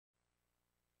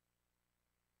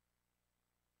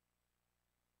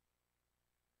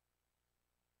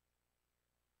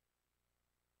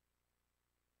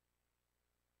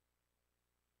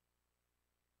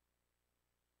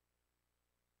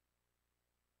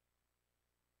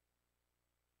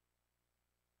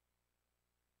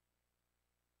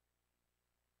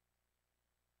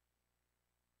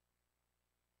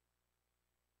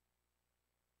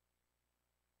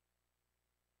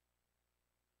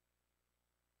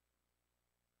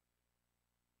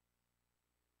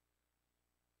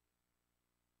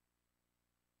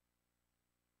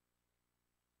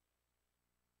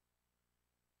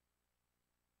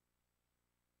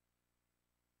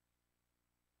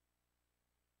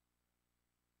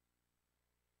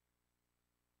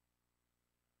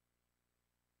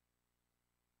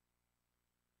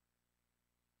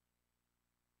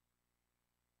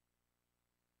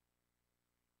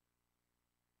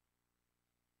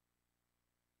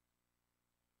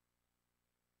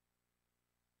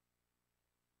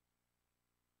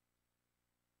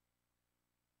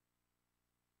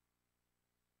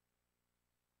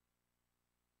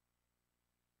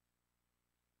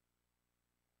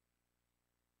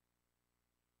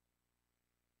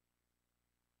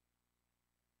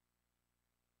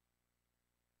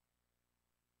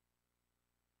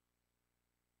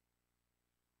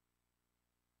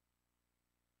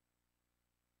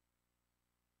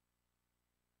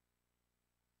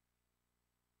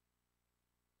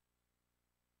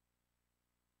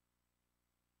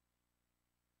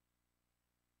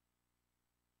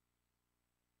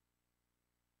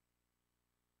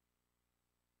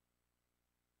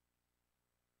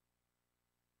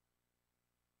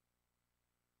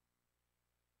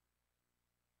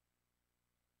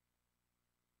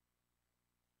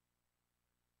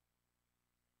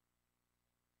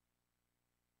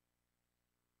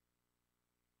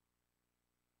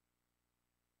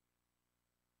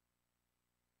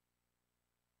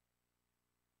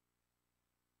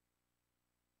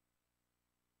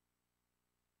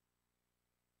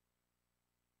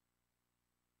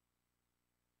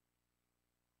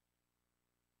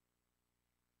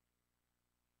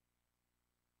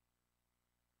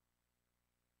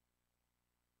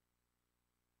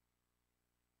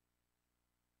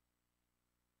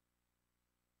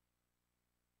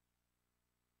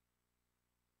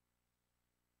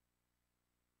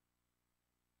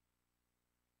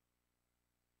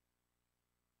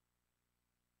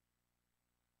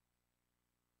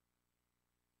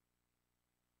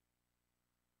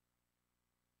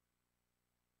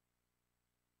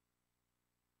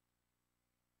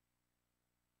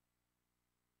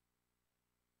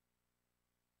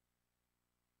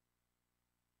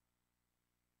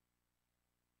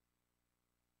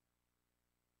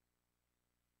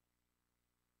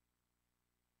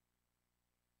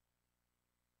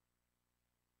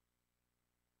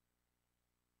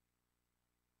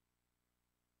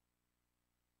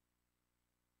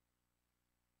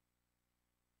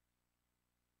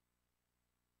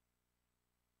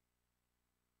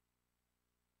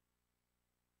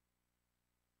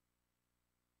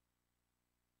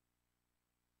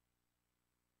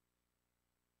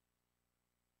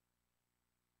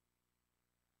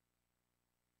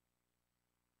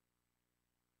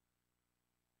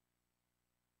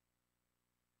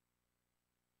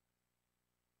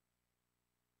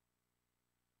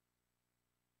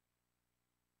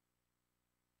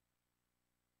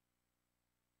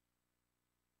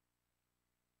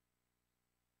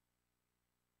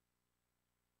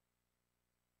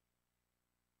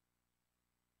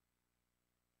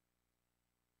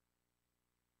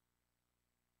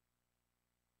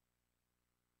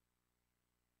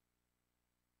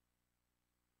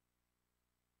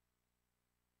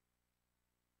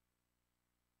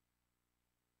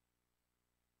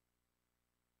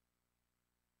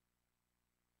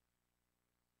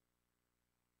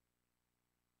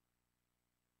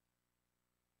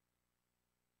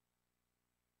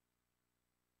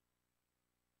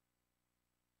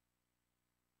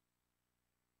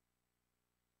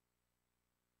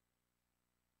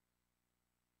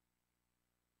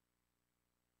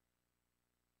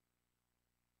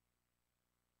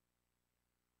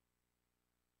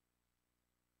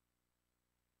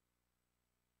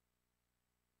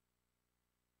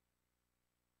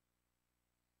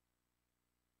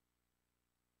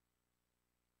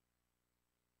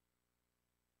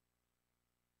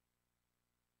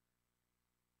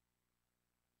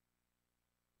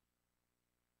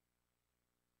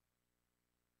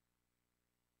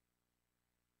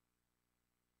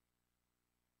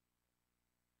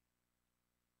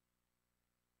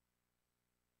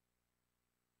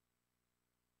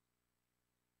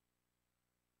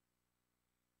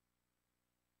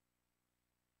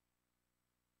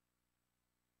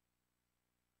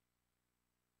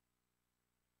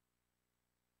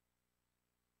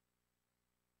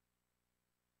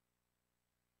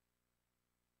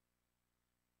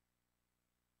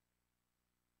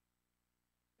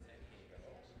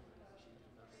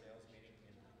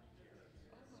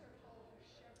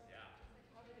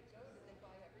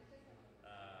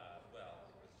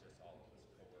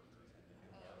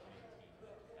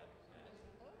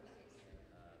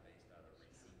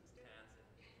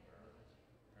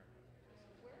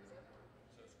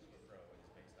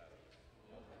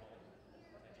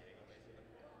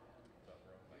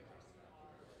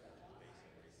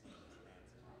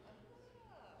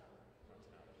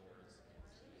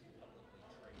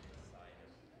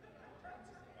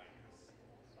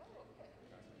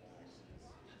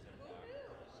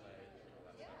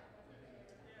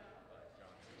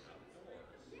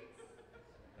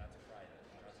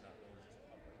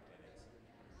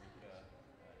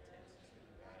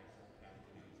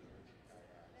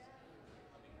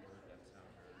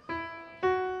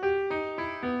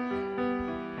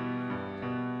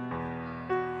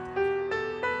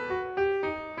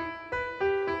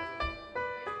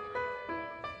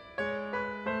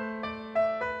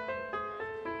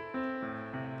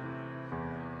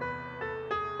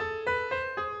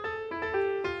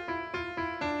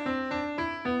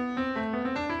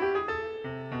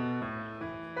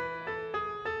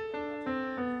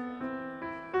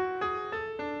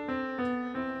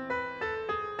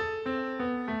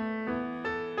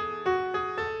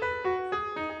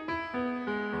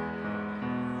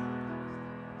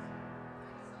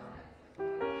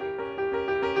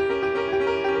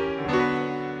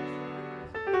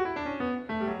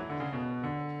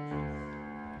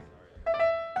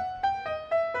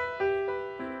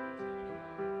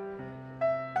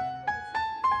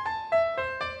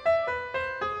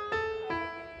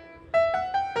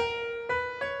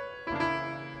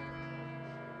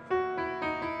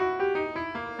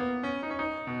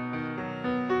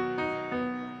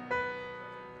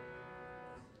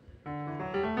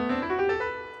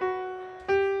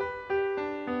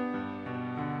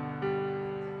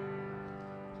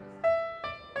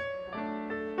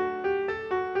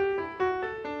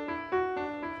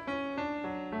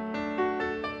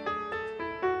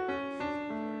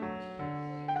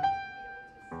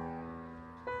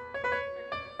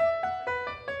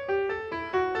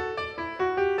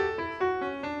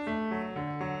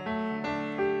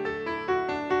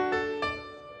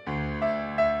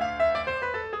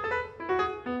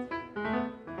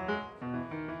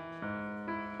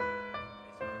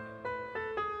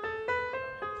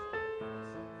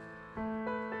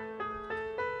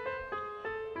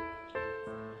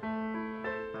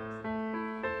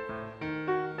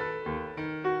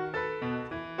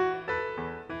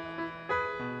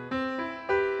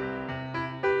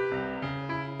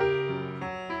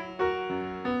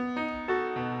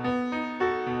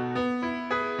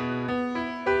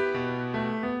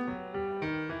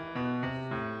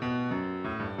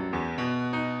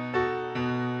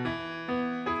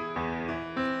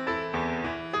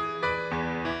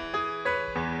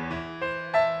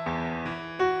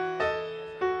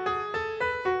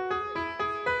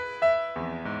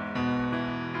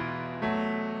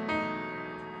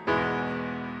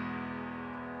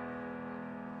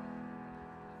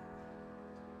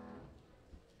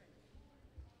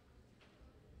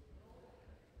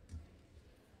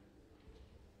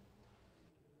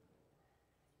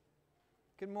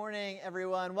Good morning,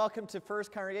 everyone. Welcome to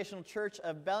First Congregational Church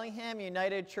of Bellingham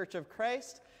United Church of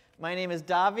Christ. My name is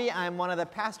Davi. I'm one of the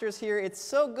pastors here. It's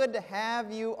so good to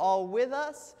have you all with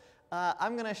us.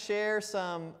 I'm going to share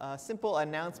some simple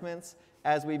announcements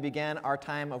as we begin our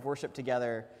time of worship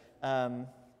together.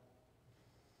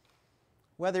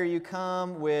 Whether you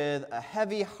come with a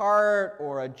heavy heart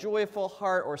or a joyful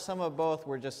heart or some of both,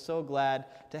 we're just so glad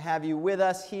to have you with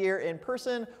us here in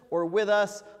person or with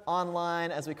us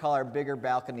online, as we call our bigger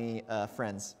balcony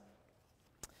friends.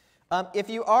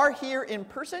 If you are here in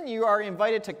person, you are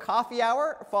invited to coffee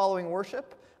hour following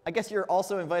worship. I guess you're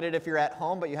also invited if you're at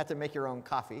home, but you have to make your own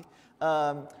coffee.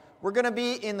 We're going to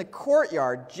be in the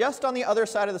courtyard just on the other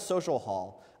side of the social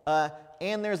hall.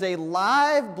 And there's a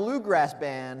live bluegrass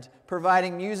band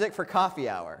providing music for coffee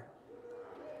hour.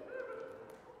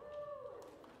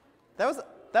 That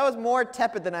was more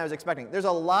tepid than I was expecting. There's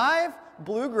a live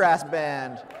bluegrass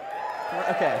band.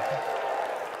 Okay.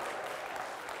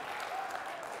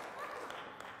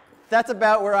 That's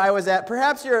about where I was at.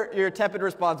 Perhaps your tepid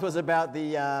response was about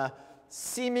the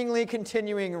seemingly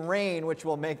continuing rain, which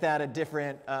will make that a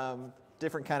different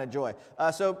kind of joy.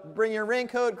 So bring your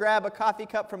raincoat, grab a coffee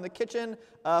cup from the kitchen,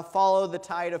 follow the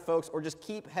tide of folks, or just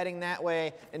keep heading that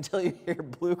way until you hear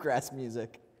bluegrass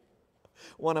music.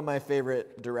 One of my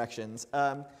favorite directions.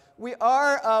 We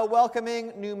are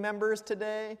welcoming new members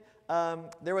today.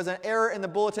 There was an error in the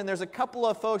bulletin. There's a couple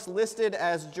of folks listed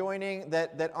as joining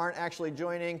that aren't actually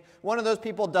joining. One of those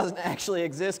people doesn't actually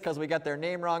exist because we got their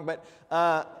name wrong, but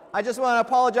I just want to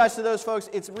apologize to those folks.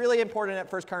 It's really important at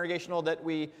First Congregational that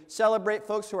we celebrate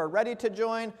folks who are ready to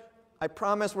join. I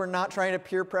promise we're not trying to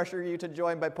peer pressure you to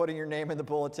join by putting your name in the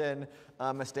bulletin.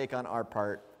 Mistake on our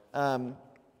part.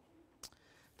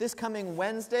 This coming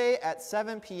Wednesday at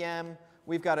 7 p.m.,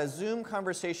 we've got a Zoom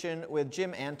conversation with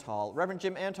Jim Antal. Reverend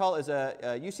Jim Antal is a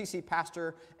UCC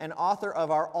pastor and author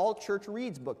of our All Church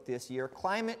Reads book this year,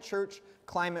 Climate Church,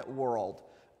 Climate World.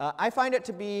 I find it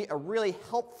to be a really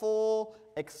helpful,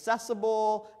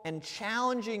 accessible, and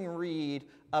challenging read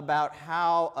about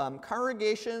how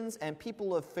congregations and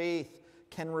people of faith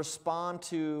can respond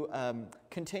to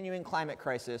continuing climate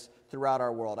crisis throughout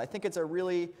our world. I think it's a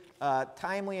really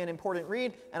timely and important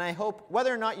read, and I hope,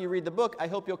 whether or not you read the book, I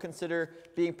hope you'll consider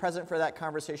being present for that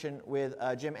conversation with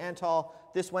Jim Antal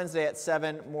this Wednesday at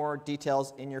 7. More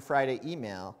details in your Friday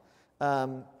email.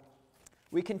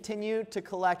 We continue to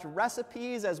collect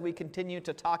recipes as we continue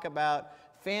to talk about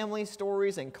family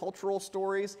stories and cultural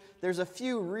stories. There's a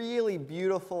few really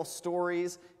beautiful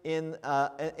stories in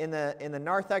the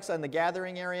narthex and the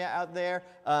gathering area out there.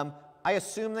 I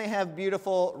assume they have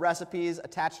beautiful recipes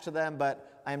attached to them,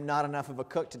 but I'm not enough of a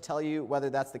cook to tell you whether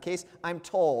that's the case. I'm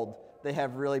told they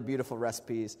have really beautiful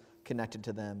recipes connected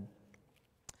to them.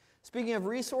 Speaking of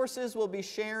resources, we'll be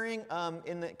sharing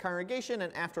in the congregation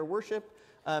and after worship.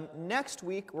 Next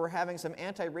week, we're having some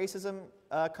anti-racism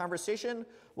conversation.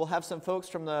 We'll have some folks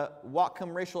from the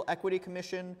Whatcom Racial Equity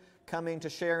Commission coming to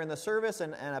share in the service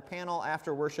and a panel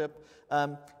after worship.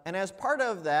 And as part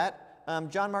of that,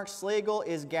 John Mark Slagle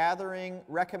is gathering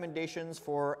recommendations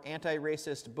for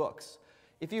anti-racist books.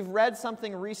 If you've read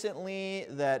something recently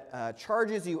that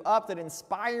charges you up, that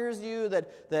inspires you,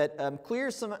 that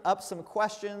clears up some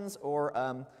questions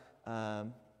or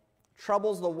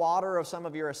troubles the water of some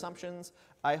of your assumptions,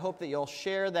 I hope that you'll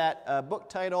share that book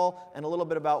title and a little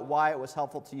bit about why it was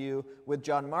helpful to you with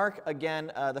John Mark.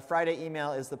 Again, the Friday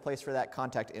email is the place for that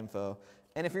contact info.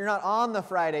 And if you're not on the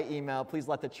Friday email, please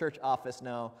let the church office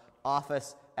know,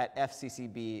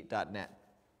 office@fccb.net.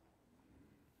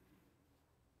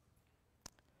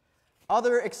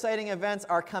 Other exciting events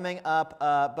are coming up,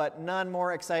 but none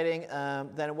more exciting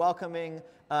than welcoming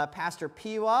Pastor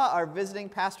Piwa, our visiting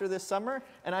pastor this summer.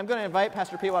 And I'm going to invite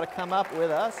Pastor Piwa to come up with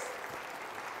us.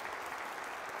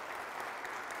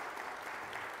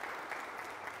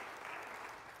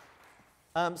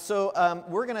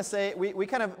 We're going to say, we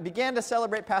kind of began to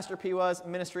celebrate Pastor Piwa's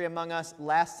ministry among us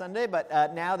last Sunday, but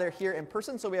now they're here in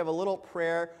person, so we have a little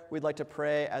prayer we'd like to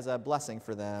pray as a blessing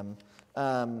for them.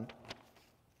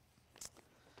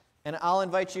 And I'll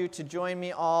invite you to join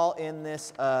me all in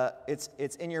this.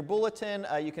 It's in your bulletin.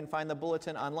 You can find the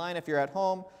bulletin online if you're at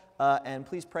home, and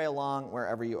please pray along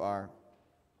wherever you are.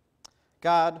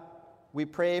 God, we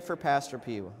pray for Pastor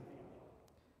Piwa.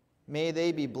 May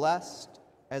they be blessed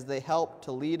as they help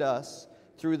to lead us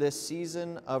through this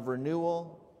season of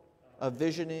renewal, of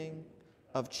visioning,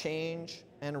 of change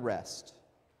and rest.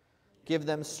 Give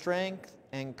them strength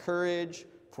and courage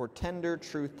for tender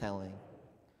truth-telling,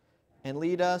 and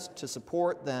lead us to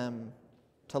support them,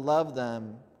 to love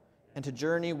them, and to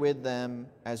journey with them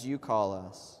as you call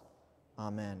us.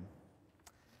 Amen.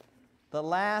 The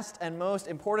last and most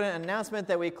important announcement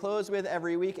that we close with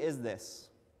every week is this.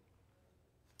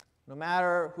 No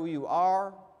matter who you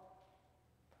are,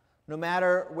 no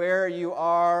matter where you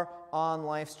are on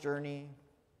life's journey,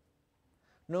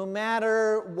 no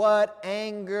matter what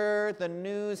anger the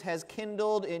news has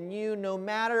kindled in you, no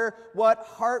matter what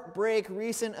heartbreak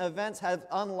recent events have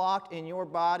unlocked in your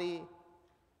body,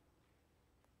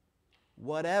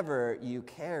 whatever you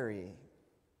carry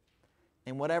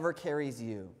and whatever carries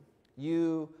you,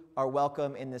 you are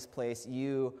welcome in this place.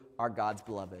 You are God's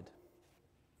beloved.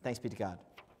 Thanks be to God.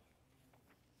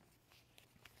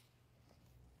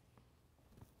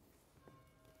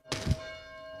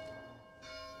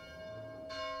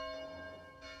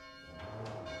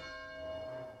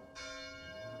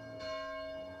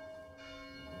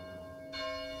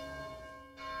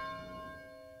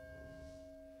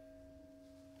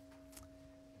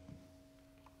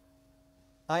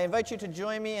 I invite you to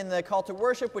join me in the call to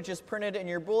worship, which is printed in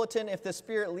your bulletin. If the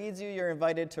Spirit leads you, you're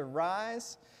invited to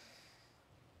rise.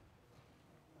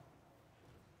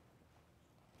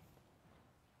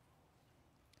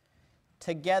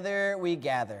 Together we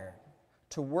gather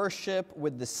to worship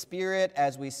with the Spirit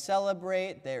as we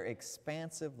celebrate their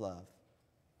expansive love.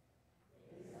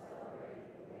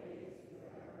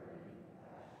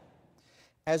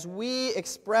 As we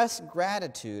express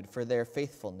gratitude for their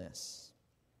faithfulness,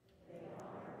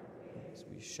 as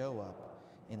we show up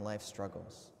in life's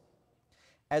struggles,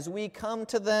 as we come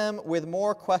to them with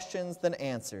more questions than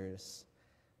answers,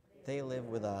 they live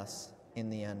with us in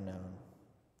the unknown.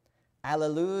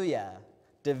 Alleluia!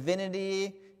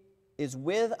 Divinity is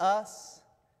with us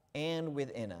and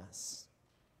within us.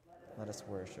 Let us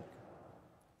worship.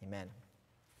 Amen.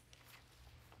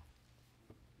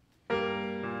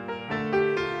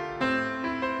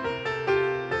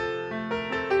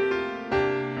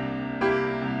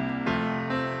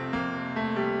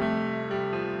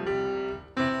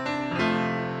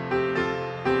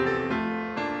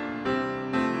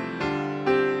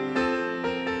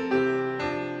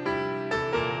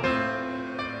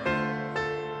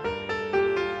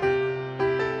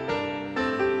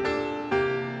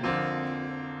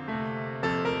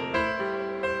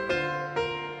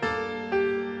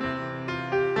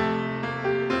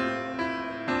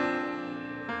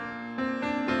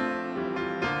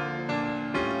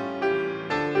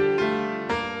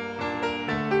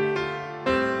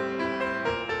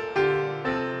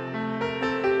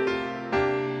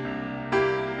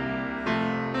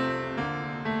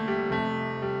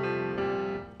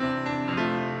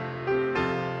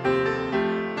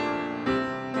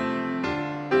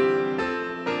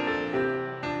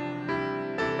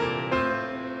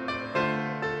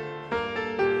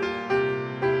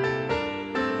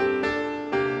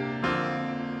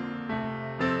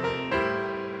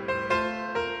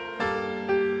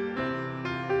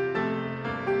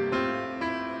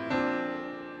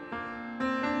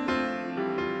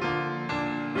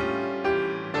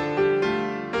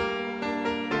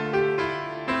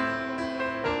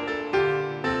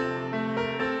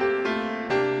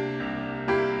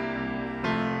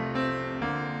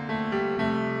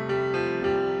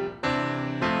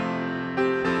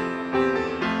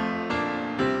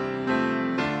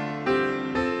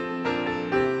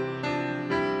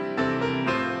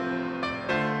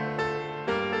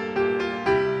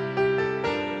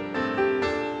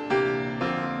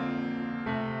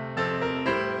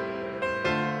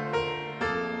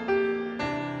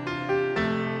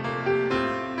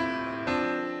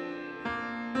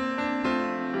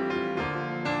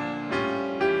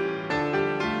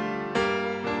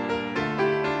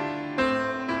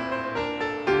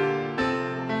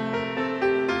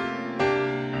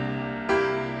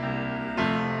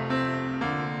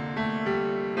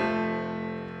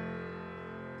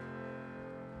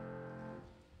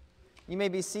 You may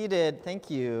be seated. Thank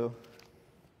you.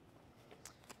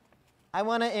 I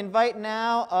want to invite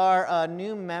now our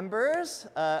new members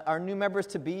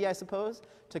to be, I suppose,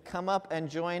 to come up and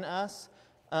join us.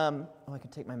 I can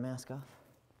take my mask off.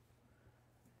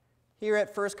 Here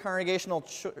at First Congregational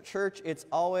Church, it's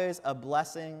always a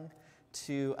blessing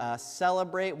to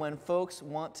celebrate when folks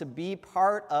want to be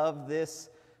part of this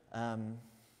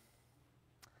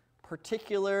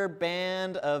particular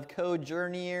band of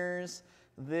co-journeyers,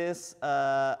 this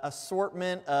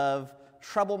assortment of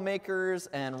troublemakers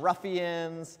and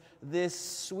ruffians, this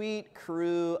sweet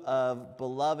crew of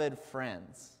beloved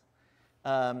friends.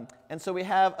 And so we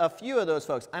have a few of those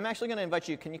folks. I'm actually going to invite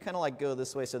you, can you kind of like go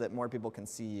this way so that more people can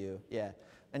see you? Yeah,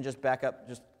 and just back up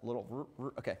just a little,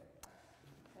 okay.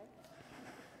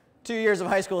 2 years of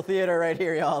high school theater right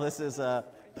here, y'all. This is,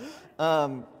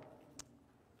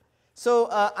 So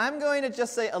I'm going to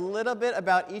just say a little bit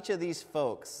about each of these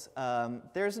folks.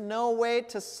 There's no way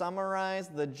to summarize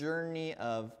the journey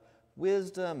of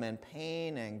wisdom and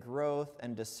pain and growth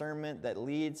and discernment that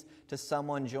leads to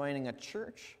someone joining a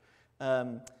church.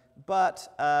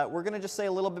 But we're going to just say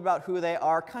a little bit about who they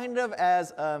are, kind of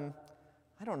as, I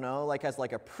don't know, like as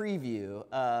like a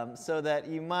preview, so that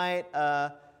you might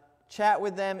chat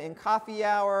with them in coffee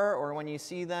hour, or when you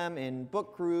see them in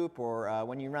book group, or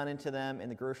when you run into them in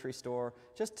the grocery store,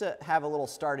 just to have a little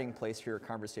starting place for your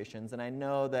conversations. And I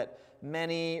know that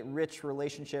many rich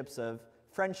relationships of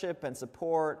friendship and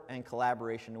support and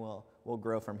collaboration will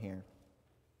grow from here.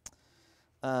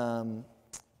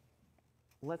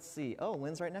 Let's see. Oh,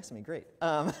 Lynn's right next to me. Great.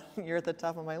 You're at the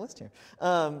top of my list here.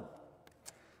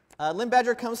 Lynn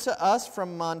Badger comes to us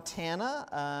from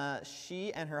Montana.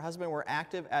 She and her husband were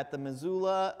active at the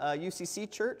Missoula UCC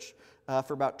Church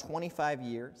for about 25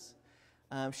 years.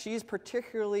 She's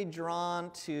particularly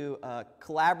drawn to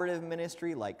collaborative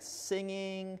ministry like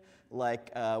singing,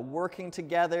 like working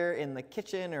together in the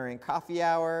kitchen or in coffee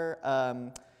hour.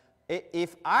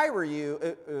 If I were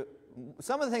you,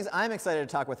 some of the things I'm excited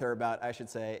to talk with her about, I should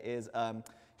say, is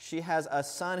she has a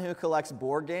son who collects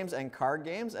board games and card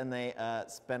games, and they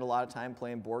spend a lot of time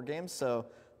playing board games, so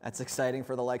that's exciting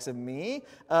for the likes of me.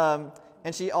 And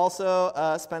she also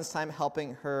spends time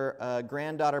helping her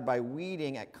granddaughter by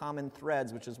weeding at Common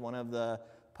Threads, which is one of the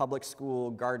public school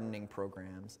gardening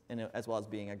programs, and as well as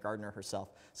being a gardener herself.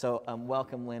 So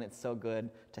welcome, Lynn. It's so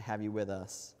good to have you with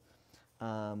us.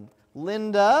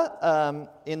 Linda,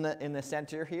 in the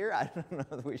center here, I don't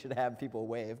know if we should have people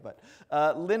wave, but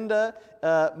Linda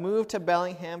moved to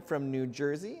Bellingham from New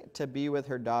Jersey to be with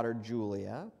her daughter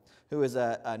Julia, who is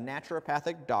a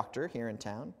naturopathic doctor here in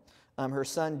town. Her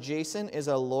son Jason is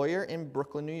a lawyer in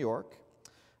Brooklyn, New York.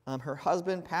 Her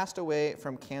husband passed away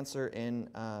from cancer in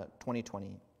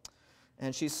 2020.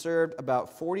 And she served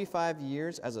about 45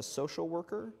 years as a social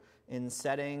worker in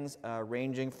settings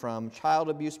ranging from child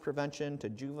abuse prevention to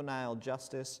juvenile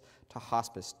justice to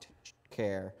hospice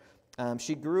care.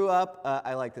 She grew up,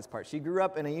 I like this part, she grew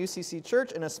up in a UCC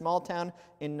church in a small town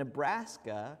in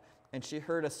Nebraska, and she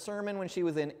heard a sermon when she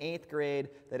was in 8th grade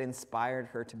that inspired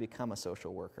her to become a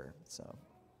social worker. So,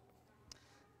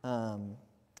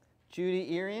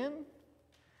 Judy Irian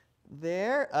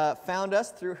there found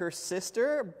us through her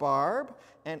sister, Barb,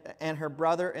 and her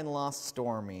brother-in-law,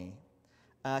 Stormy.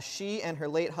 She and her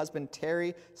late husband,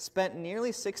 Terry, spent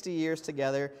nearly 60 years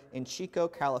together in Chico,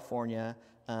 California.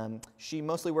 She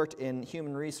mostly worked in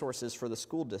human resources for the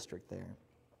school district there.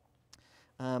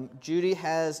 Judy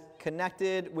has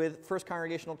connected with First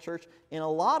Congregational Church in a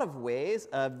lot of ways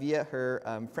via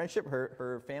her friendship,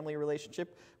 her family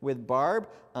relationship with Barb,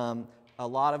 a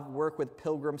lot of work with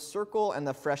Pilgrim Circle and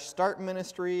the Fresh Start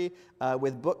Ministry,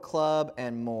 with Book Club,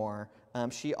 and more.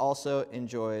 She also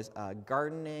enjoys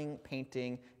gardening,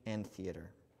 painting, and theater.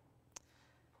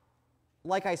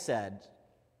 Like I said,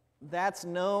 that's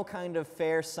no kind of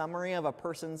fair summary of a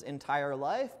person's entire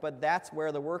life, but that's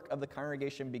where the work of the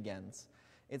congregation begins.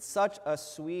 It's such a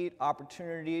sweet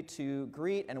opportunity to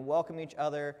greet and welcome each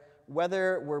other,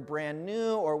 whether we're brand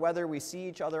new or whether we see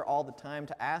each other all the time,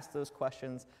 to ask those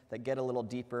questions that get a little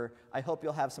deeper. I hope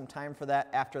you'll have some time for that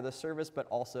after the service, but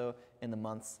also in the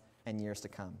months and years to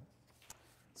come.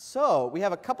 So we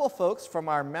have a couple folks from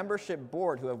our membership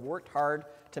board who have worked hard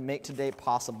to make today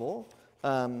possible.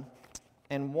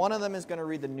 And one of them is going to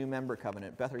read the new member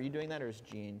covenant. Beth, are you doing that, or is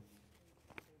Jean?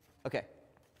 Okay.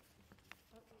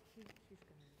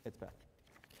 It's Beth.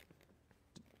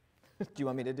 Do you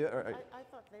want me to do it? Or I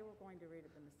thought they were going to read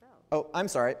it themselves. Oh, I'm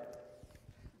sorry.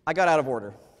 I got out of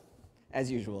order,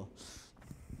 as usual.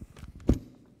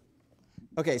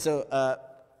 Okay, so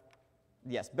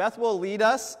yes, Beth will lead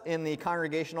us in the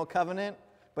congregational covenant,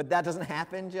 but that doesn't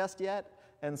happen just yet.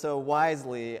 And so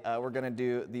wisely, we're going to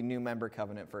do the new member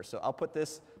covenant first. So I'll put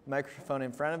this microphone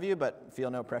in front of you, but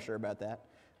feel no pressure about that.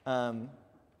 I'm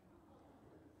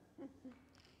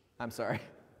sorry.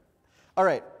 All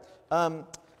right.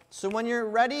 So when you're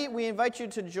ready, we invite you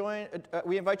to join.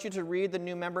 We invite you to read the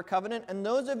new member covenant. And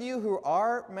those of you who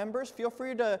are members, feel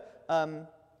free to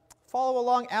follow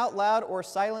along out loud or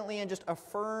silently and just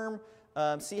affirm.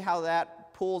 See how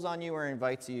that pulls on you or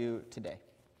invites you today.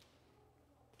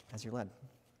 As you're led.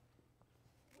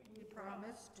 We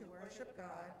promise to worship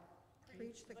God,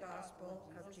 preach the gospel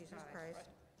of Jesus Christ,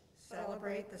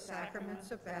 celebrate the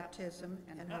sacraments of baptism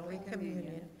and Holy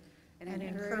Communion, and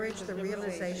encourage the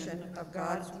realization of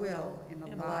God's will in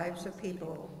the lives of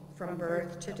people from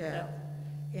birth to death,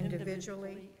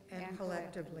 individually and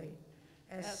collectively,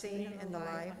 as seen in the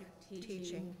life,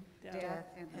 teaching, death,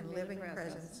 and living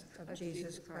presence of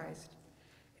Jesus Christ.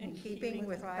 In keeping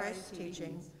with Christ's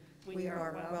teaching, we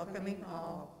are welcoming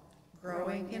all,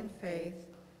 growing in faith,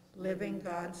 living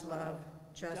God's love,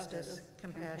 justice,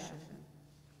 compassion.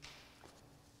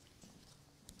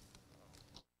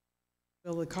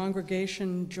 Will the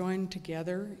congregation join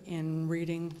together in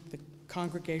reading the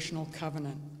Congregational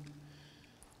Covenant?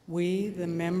 We, the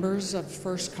members of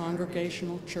First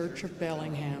Congregational Church of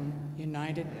Bellingham,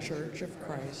 United Church of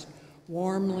Christ,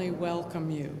 warmly welcome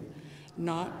you,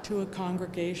 not to a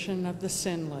congregation of the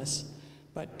sinless,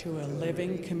 but to a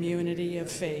living community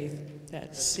of faith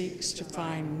that seeks to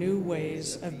find new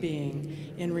ways of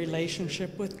being in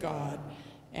relationship with God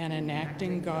and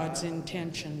enacting God's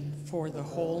intention for the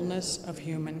wholeness of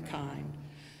humankind.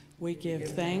 We give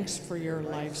thanks for your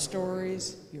life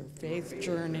stories, your faith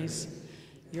journeys,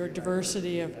 your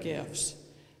diversity of gifts.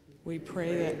 We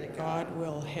pray that God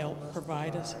will help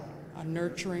provide us a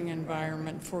nurturing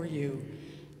environment for you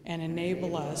and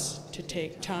enable us to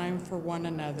take time for one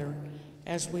another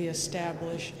as we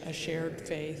establish a shared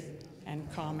faith and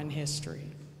common history.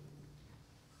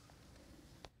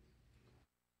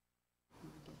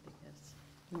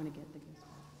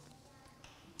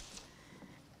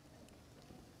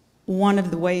 One of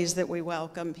the ways that we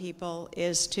welcome people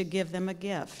is to give them a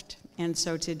gift. And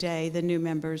so today, the new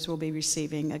members will be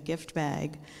receiving a gift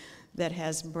bag that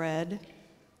has bread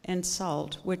and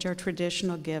salt, which are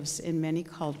traditional gifts in many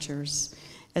cultures,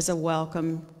 as a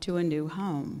welcome to a new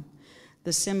home.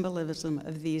 The symbolism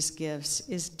of these gifts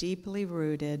is deeply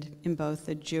rooted in both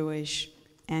the Jewish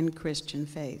and Christian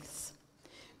faiths.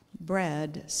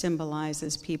 Bread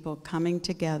symbolizes people coming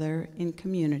together in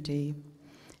community,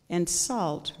 and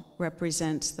salt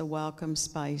represents the welcome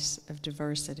spice of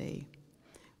diversity.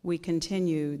 We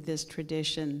continue this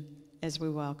tradition as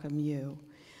we welcome you.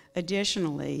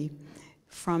 Additionally,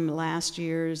 from last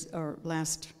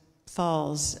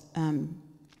fall's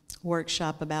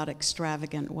workshop about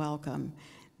extravagant welcome,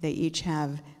 they each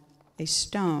have a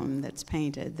stone that's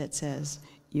painted that says,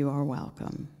 "You are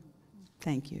welcome."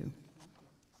 Thank you.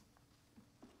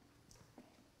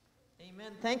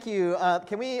 Amen. Thank you.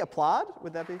 Can we applaud?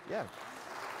 Would that be? Yeah.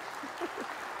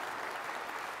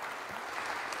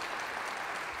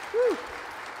 Woo.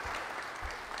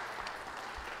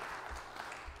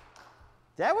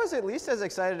 That was at least as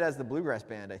excited as the bluegrass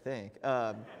band, I think.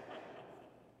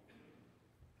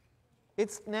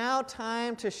 It's now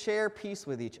time to share peace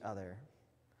with each other.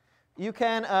 You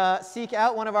can seek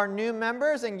out one of our new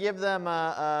members and give them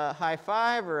a high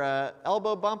five or an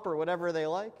elbow bump or whatever they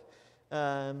like.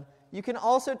 You can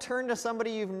also turn to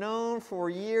somebody you've known for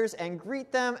years and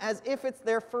greet them as if it's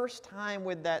their first time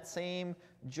with that same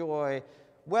joy.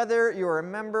 Whether you're a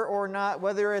member or not,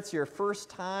 whether it's your first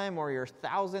time or your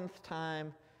 1,000th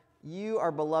time, you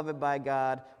are beloved by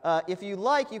God. If you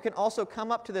like, you can also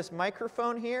come up to this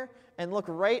microphone here and look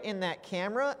right in that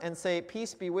camera and say,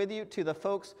 "Peace be with you," to the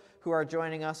folks who are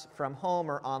joining us from home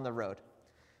or on the road.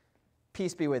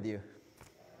 Peace be with you.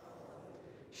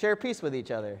 Share peace with each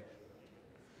other.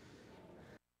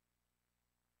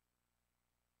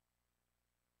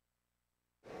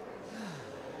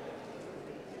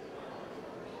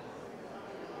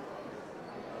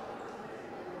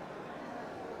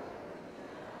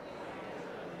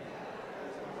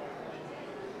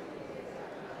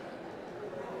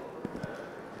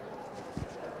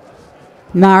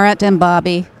 Marat and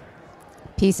Bobby,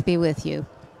 peace be with you.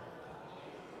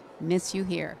 Miss you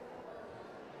here.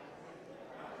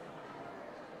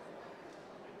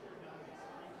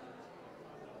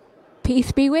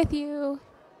 Peace be with you.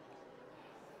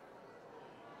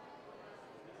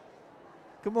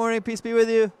 Good morning. Peace be with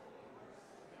you.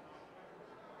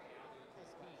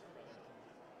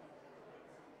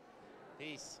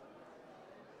 Peace.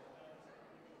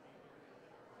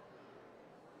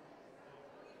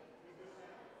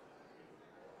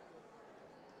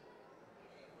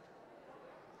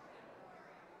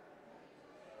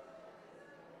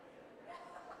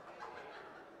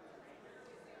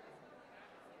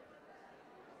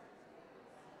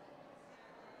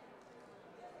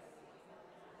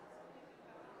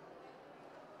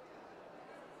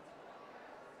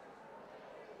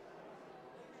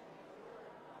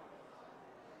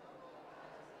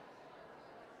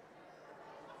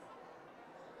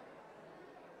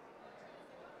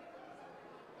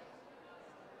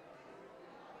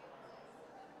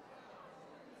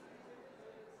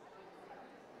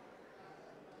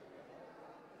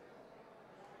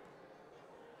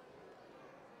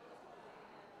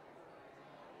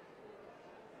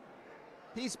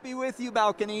 Peace be with you,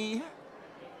 balcony.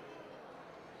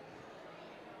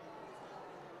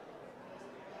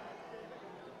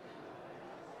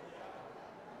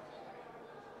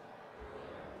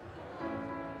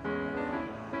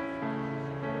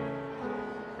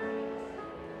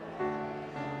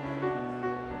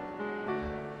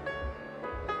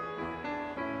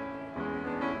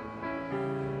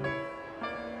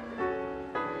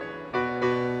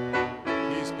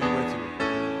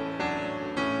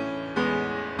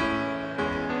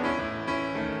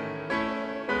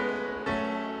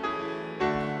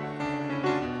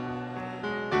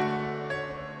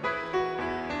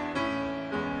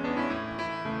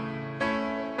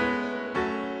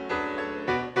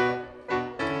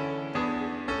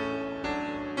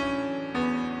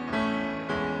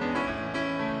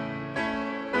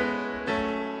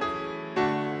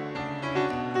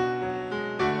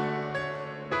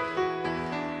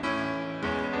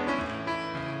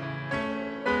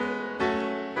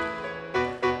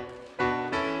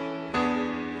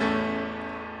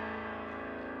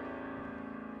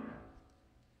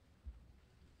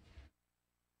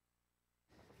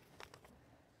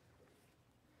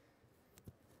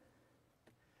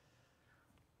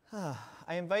 I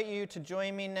invite you to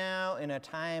join me now in a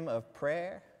time of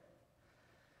prayer.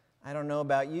 I don't know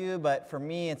about you, but for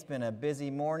me it's been a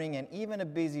busy morning and even a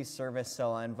busy service,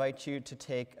 so I invite you to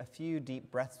take a few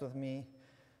deep breaths with me,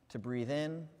 to breathe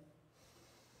in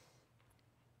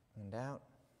and out,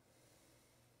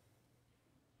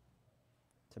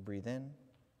 to breathe in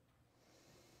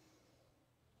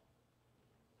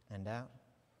and out,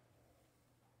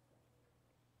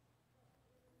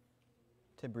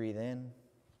 to breathe in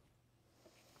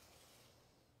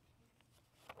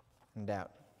and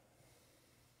out.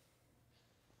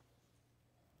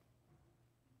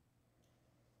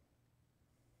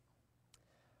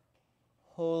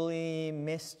 Holy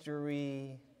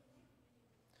mystery,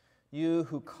 you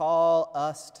who call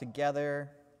us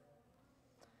together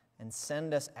and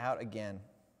send us out again.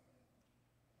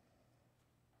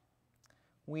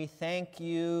 We thank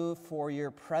you for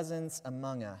your presence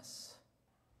among us,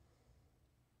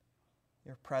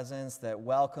 your presence that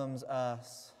welcomes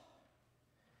us,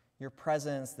 your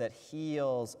presence that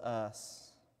heals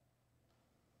us,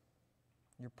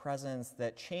 your presence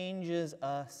that changes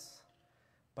us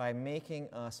by making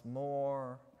us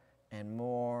more and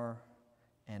more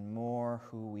and more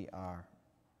who we are.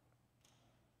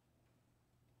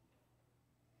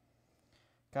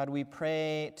 God, we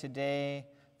pray today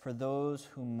for those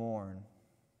who mourn.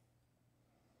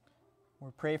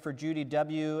 We pray for Judy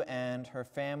W. and her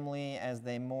family as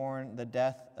they mourn the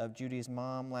death of Judy's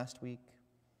mom last week.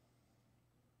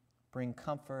 Bring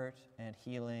comfort and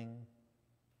healing.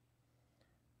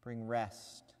 Bring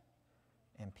rest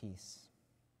and peace.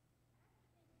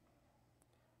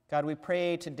 God, we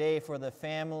pray today for the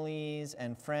families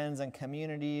and friends and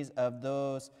communities of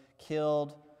those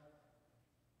killed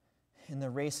in the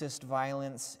racist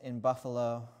violence in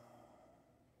Buffalo.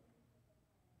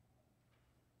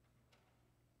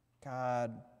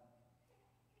 God,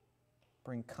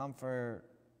 bring comfort,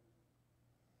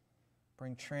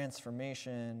 bring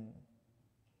transformation,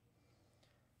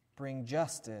 bring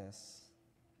justice,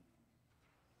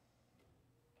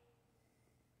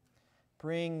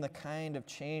 bring the kind of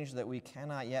change that we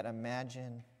cannot yet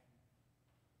imagine.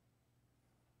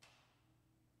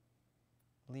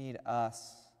 Lead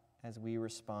us as we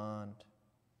respond,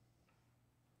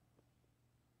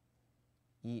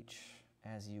 each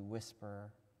as you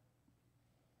whisper.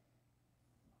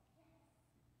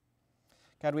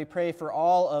 God, we pray for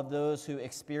all of those who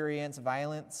experience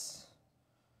violence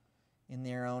in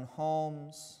their own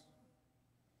homes,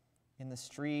 in the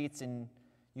streets, in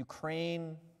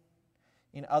Ukraine,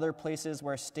 in other places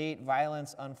where state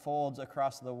violence unfolds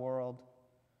across the world.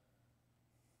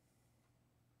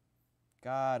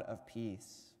 God of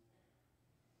peace,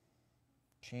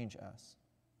 change us.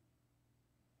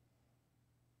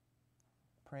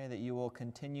 Pray that you will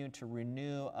continue to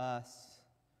renew us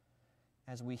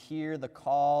as we hear the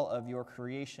call of your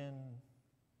creation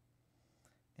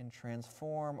and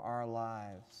transform our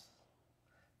lives.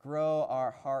 Grow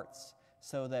our hearts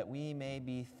so that we may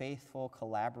be faithful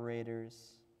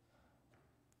collaborators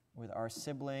with our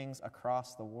siblings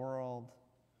across the world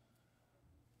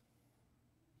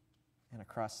and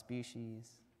across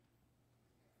species.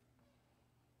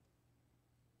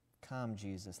 Come,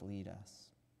 Jesus, lead us.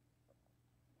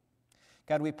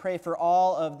 God, we pray for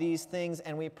all of these things,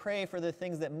 and we pray for the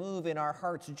things that move in our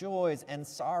hearts, joys and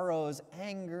sorrows,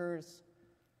 angers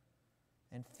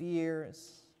and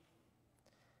fears,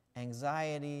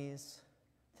 anxieties,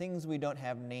 things we don't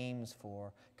have names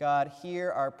for. God,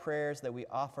 hear our prayers that we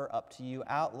offer up to you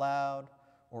out loud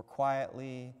or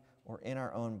quietly or in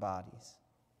our own bodies.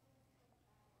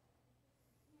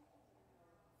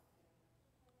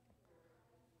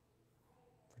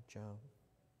 For Joe.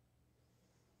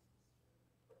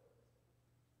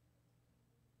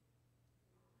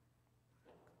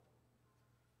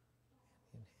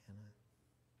 And Hannah.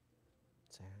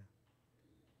 Sarah.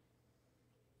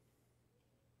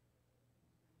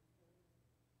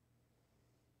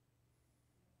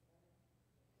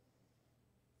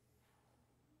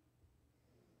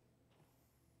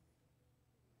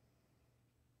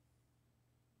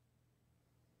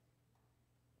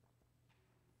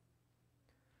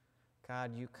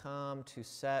 God, you come to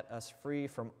set us free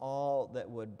from all that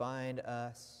would bind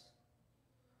us.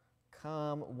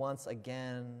 Come once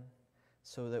again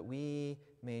so that we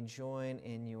may join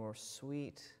in your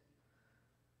sweet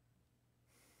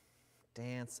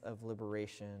dance of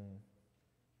liberation.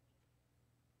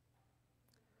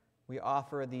 We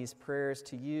offer these prayers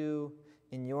to you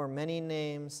in your many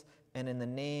names and in the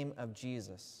name of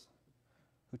Jesus,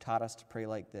 who taught us to pray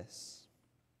like this.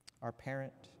 Our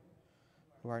parent,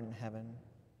 who art in heaven,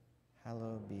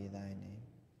 hallowed be thy name.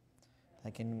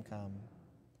 Thy kingdom come,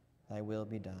 thy will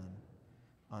be done,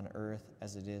 on earth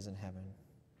as it is in heaven.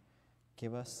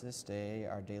 Give us this day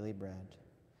our daily bread,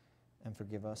 and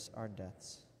forgive us our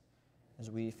debts, as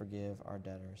we forgive our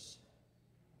debtors.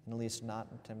 And lead us not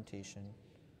into temptation,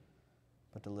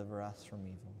 but deliver us from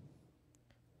evil.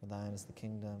 For thine is the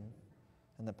kingdom,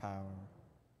 and the power,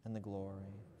 and the glory,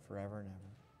 forever and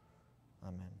ever.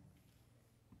 Amen.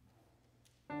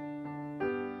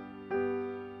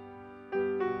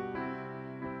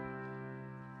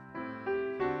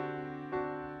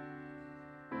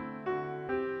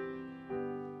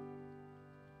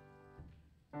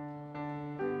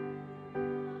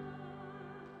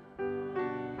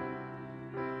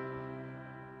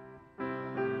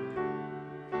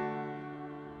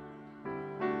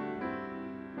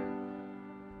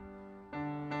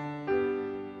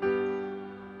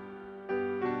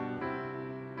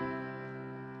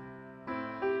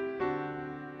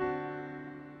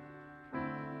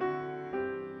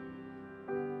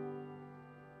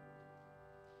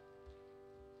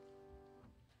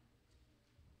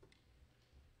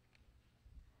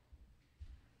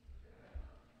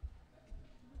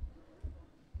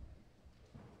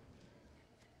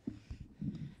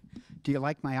 Do you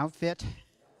like my outfit?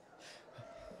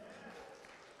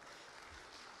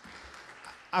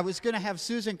 I was going to have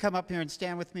Susan come up here and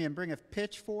stand with me and bring a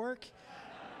pitchfork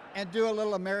and do a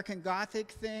little American Gothic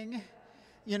thing.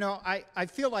 You know, I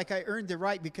feel like I earned the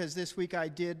right because this week I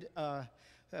did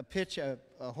pitch a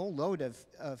whole load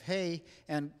of hay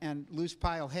and loose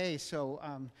pile hay, so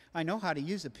I know how to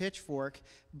use a pitchfork,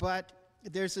 but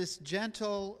there's this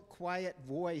gentle, quiet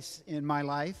voice in my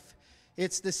life.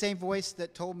 It's the same voice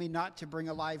that told me not to bring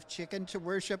a live chicken to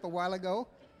worship a while ago.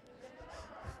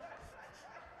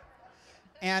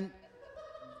 And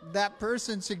that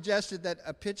person suggested that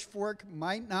a pitchfork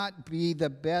might not be the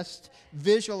best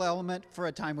visual element for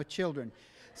a time with children.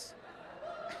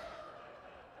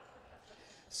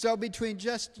 So between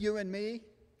just you and me,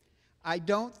 I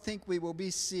don't think we will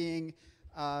be seeing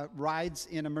rides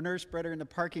in a manure spreader in the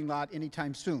parking lot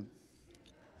anytime soon.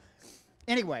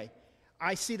 Anyway,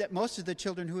 I see that most of the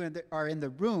children who are in the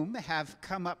room have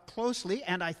come up closely,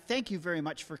 and I thank you very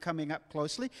much for coming up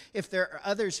closely. If there are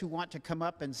others who want to come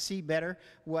up and see better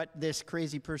what this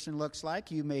crazy person looks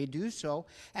like, you may do so.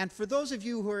 And for those of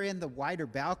you who are in the wider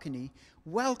balcony,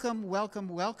 welcome, welcome,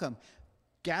 welcome.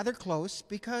 Gather close,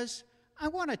 because I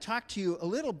want to talk to you a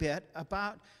little bit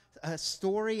about a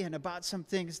story and about some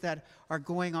things that are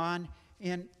going on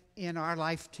in our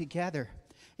life together.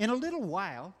 In a little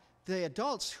while, the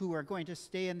adults who are going to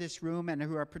stay in this room and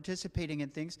who are participating in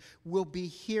things will be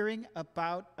hearing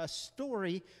about a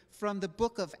story from the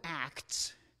book of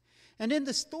Acts. And in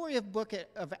the story of book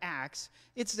of Acts,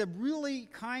 it's a really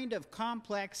kind of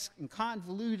complex and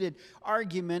convoluted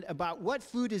argument about what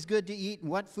food is good to eat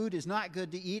and what food is not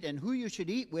good to eat and who you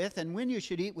should eat with and when you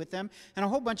should eat with them and a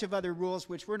whole bunch of other rules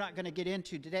which we're not going to get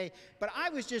into today. But I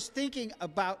was just thinking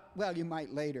about, well, you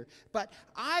might later, but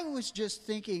I was just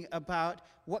thinking about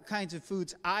what kinds of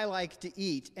foods I like to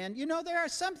eat. And you know, there are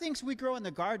some things we grow in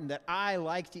the garden that I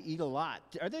like to eat a lot.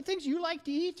 Are there things you like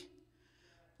to eat?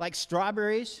 Like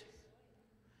strawberries?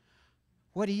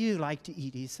 What do you like to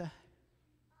eat, Isa?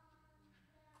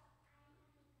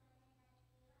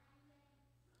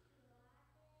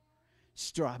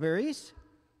 Strawberries?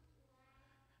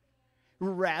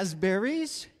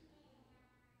 Raspberries?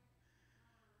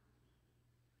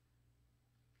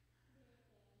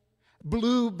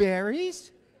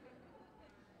 Blueberries?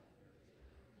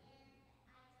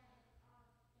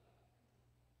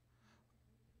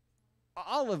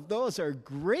 All of those are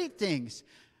great things.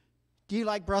 Do you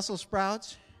like Brussels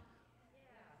sprouts?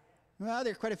 Yeah. Well,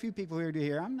 there are quite a few people here to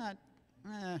hear. I'm not.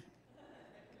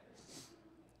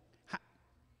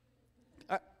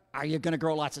 Are you going to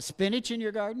grow lots of spinach in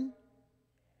your garden?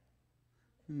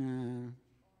 No.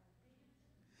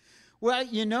 Well,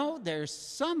 you know, there's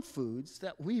some foods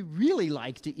that we really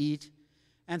like to eat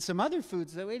and some other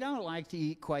foods that we don't like to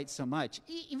eat quite so much,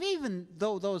 even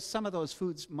though some of those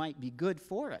foods might be good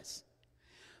for us.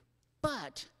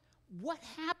 But what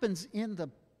happens in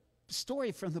the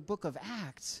story from the book of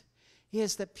Acts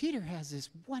is that Peter has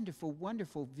this wonderful,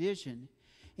 wonderful vision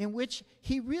in which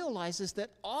he realizes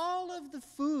that all of the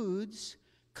foods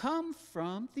come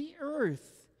from the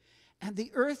earth. And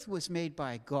the earth was made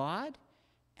by God,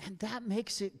 and that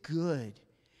makes it good.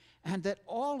 And that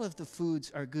all of the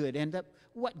foods are good, and that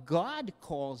what God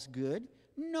calls good,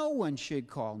 no one should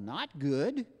call not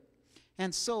good.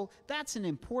 And so that's an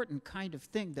important kind of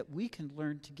thing that we can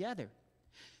learn together.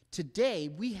 Today,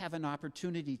 we have an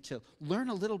opportunity to learn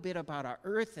a little bit about our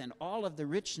earth and all of the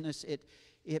richness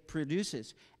it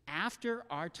produces. After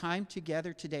our time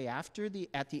together today, at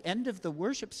the end of the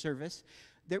worship service,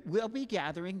 we'll be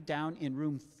gathering down in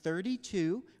room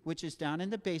 32, which is down in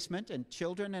the basement, and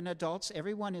children and adults,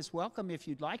 everyone is welcome if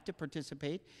you'd like to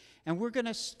participate. And we're going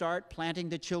to start planting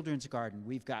the children's garden.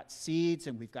 We've got seeds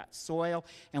and we've got soil,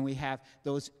 and we have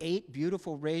those 8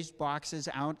 beautiful raised boxes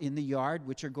out in the yard,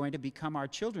 which are going to become our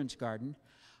children's garden.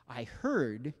 I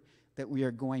heard that we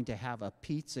are going to have a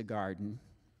pizza garden.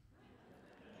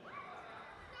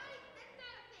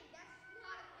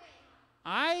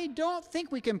 I don't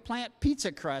think we can plant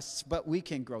pizza crusts, but we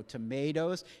can grow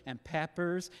tomatoes and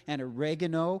peppers and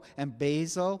oregano and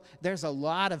basil. There's a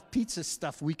lot of pizza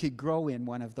stuff we could grow in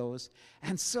one of those.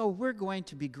 And so we're going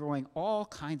to be growing all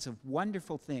kinds of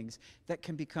wonderful things that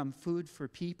can become food for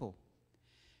people.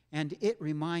 And it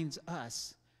reminds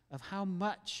us of how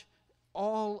much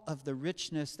all of the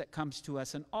richness that comes to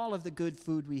us and all of the good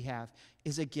food we have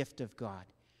is a gift of God.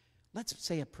 Let's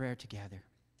say a prayer together.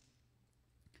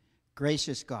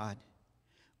 Gracious God,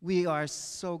 we are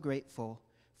so grateful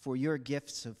for your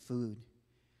gifts of food.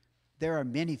 There are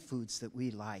many foods that we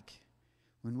like.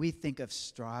 When we think of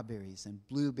strawberries and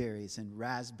blueberries and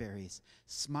raspberries,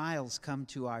 smiles come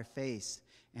to our face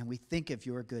and we think of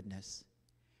your goodness.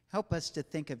 Help us to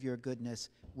think of your goodness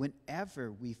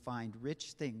whenever we find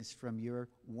rich things from your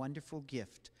wonderful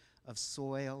gift of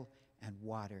soil and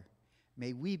water.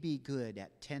 May we be good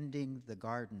at tending the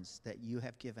gardens that you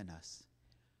have given us.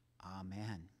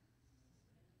 Amen.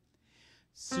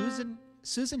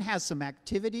 Susan has some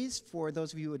activities for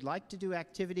those of you who would like to do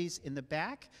activities in the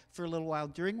back for a little while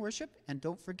during worship. And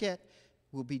don't forget,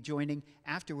 we'll be joining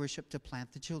after worship to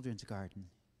plant the children's garden.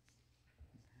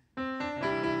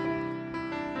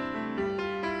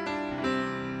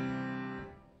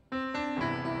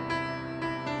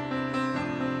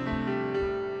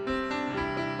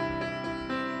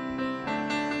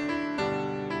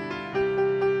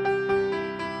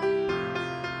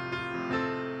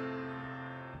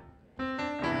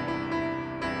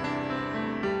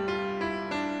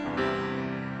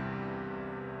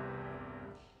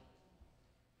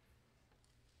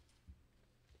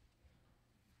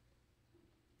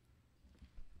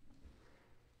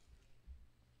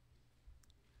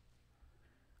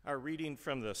 Our reading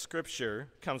from the scripture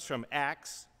comes from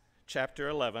Acts chapter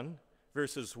 11,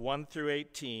 verses 1 through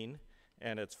 18,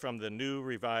 and it's from the New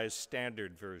Revised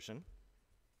Standard Version.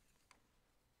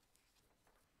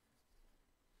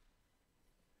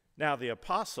 Now the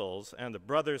apostles and the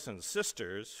brothers and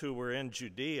sisters who were in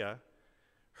Judea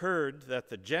heard that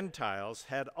the Gentiles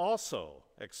had also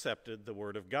accepted the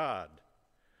word of God.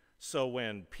 So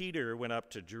when Peter went up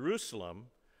to Jerusalem,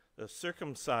 the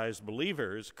circumcised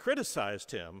believers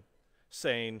criticized him,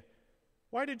 saying,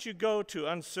 "Why did you go to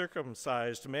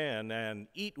uncircumcised men and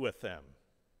eat with them?"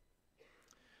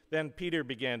 Then Peter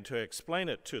began to explain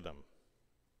it to them,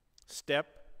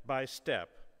 step by step.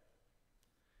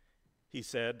 He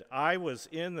said, "I was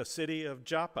in the city of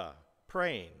Joppa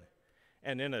praying,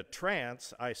 and in a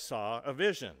trance I saw a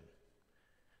vision.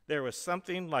 There was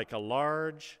something like a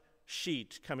large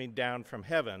sheet coming down from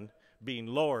heaven, being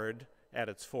lowered at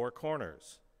its 4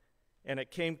 corners, and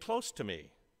it came close to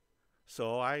me.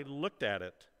 So I looked at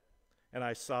it, and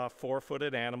I saw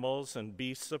 4-footed animals and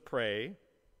beasts of prey,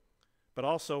 but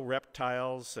also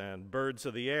reptiles and birds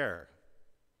of the air.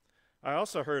 I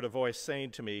also heard a voice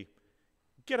saying to me,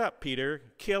 'Get up,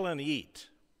 Peter, kill and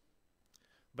eat.'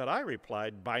 But I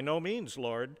replied, 'By no means,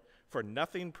 Lord, for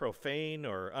nothing profane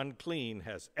or unclean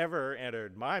has ever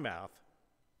entered my mouth.'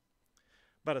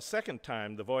 But a second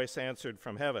time the voice answered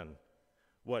from heaven,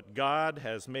 'What God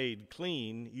has made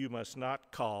clean, you must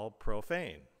not call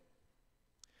profane.'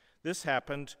 This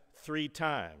happened 3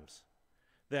 times.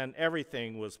 Then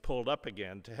everything was pulled up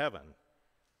again to heaven.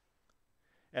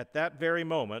 At that very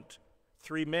moment,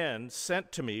 3 men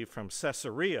sent to me from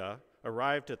Caesarea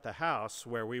arrived at the house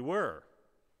where we were.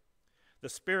 The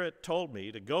Spirit told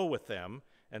me to go with them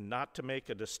and not to make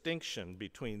a distinction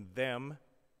between them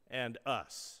and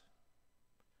us.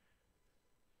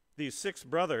 These 6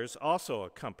 brothers also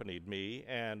accompanied me,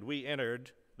 and we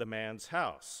entered the man's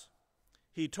house.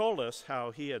 He told us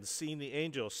how he had seen the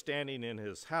angel standing in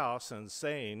his house and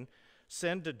saying,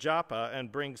 'Send to Joppa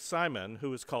and bring Simon,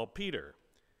 who is called Peter.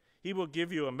 He will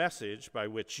give you a message by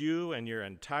which you and your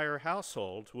entire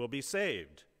household will be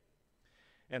saved.'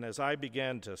 And as I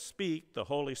began to speak, the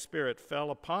Holy Spirit fell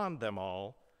upon them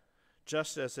all,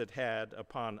 just as it had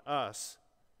upon us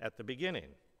at the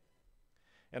beginning.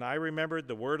 And I remembered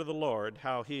the word of the Lord,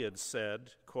 how he had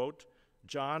said, quote,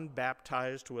 'John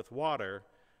baptized with water,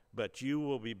 but you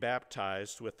will be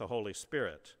baptized with the Holy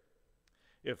Spirit.'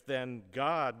 If then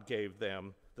God gave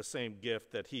them the same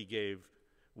gift that he gave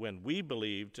when we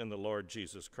believed in the Lord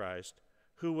Jesus Christ,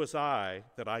 who was I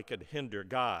that I could hinder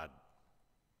God?"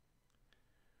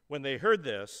 When they heard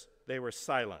this, they were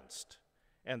silenced,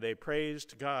 and they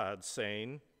praised God,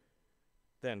 saying,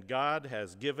 "Then God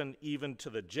has given even to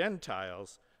the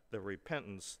Gentiles the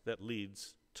repentance that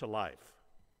leads to life."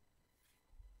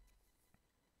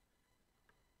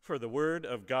 For the word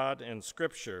of God in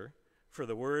Scripture, for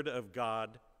the word of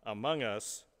God among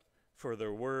us, for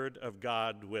the word of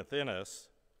God within us,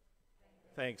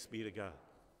 thanks be to God.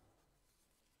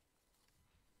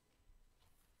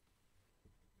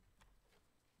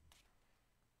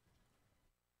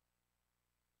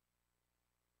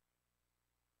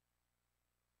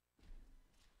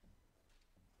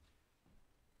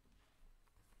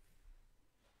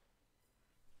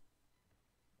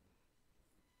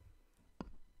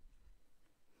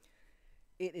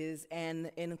 It is an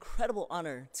incredible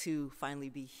honor to finally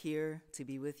be here, to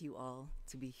be with you all,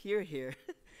 to be here,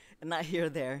 and not here,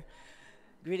 there.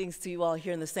 Greetings to you all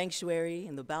here in the sanctuary,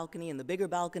 in the balcony, in the bigger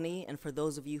balcony, and for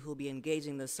those of you who will be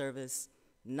engaging the service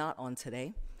not on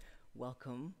today,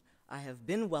 welcome. I have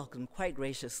been welcomed quite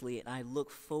graciously, and I look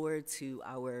forward to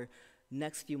our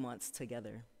next few months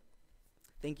together.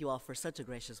 Thank you all for such a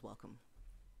gracious welcome.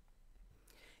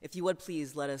 If you would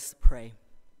please let us pray.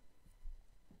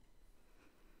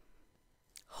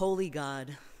 Holy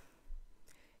God,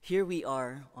 here we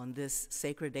are on this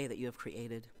sacred day that you have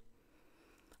created.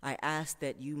 I ask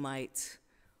that you might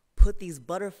put these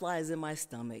butterflies in my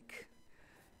stomach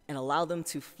and allow them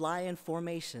to fly in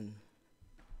formation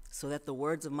so that the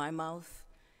words of my mouth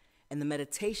and the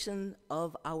meditation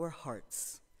of our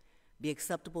hearts be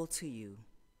acceptable to you,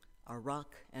 our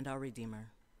rock and our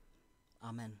redeemer.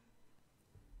 Amen.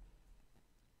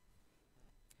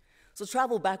 So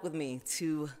travel back with me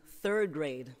to 3rd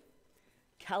grade,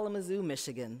 Kalamazoo,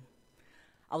 Michigan.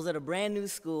 I was at a brand new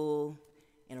school,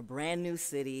 in a brand new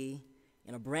city,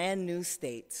 in a brand new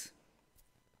state.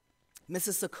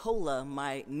 Mrs. Sokola,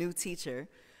 my new teacher,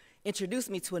 introduced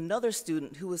me to another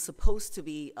student who was supposed to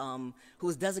be, who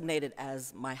was designated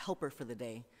as my helper for the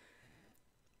day.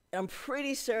 And I'm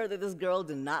pretty sure that this girl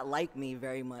did not like me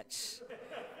very much.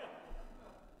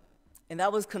 And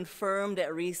that was confirmed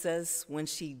at recess when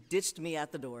she ditched me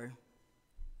at the door.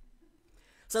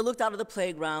 So I looked out of the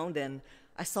playground and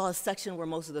I saw a section where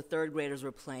most of the 3rd graders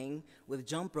were playing with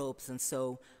jump ropes, and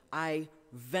so I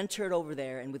ventured over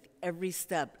there, and with every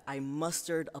step, I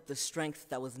mustered up the strength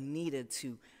that was needed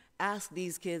to ask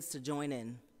these kids to join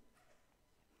in.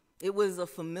 It was a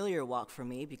familiar walk for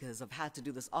me because I've had to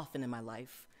do this often in my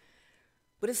life,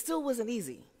 but it still wasn't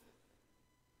easy.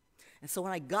 And so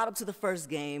when I got up to the first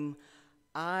game,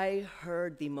 I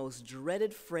heard the most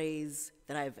dreaded phrase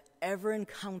that I've ever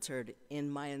encountered in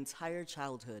my entire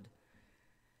childhood.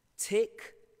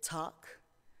 Tick, tock,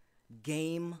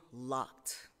 game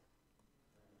locked.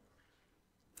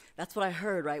 That's what I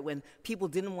heard, right, when people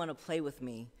didn't want to play with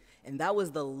me. And that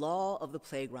was the law of the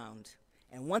playground.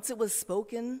 And once it was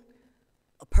spoken,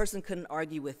 a person couldn't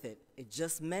argue with it. It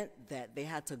just meant that they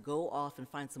had to go off and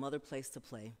find some other place to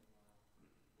play.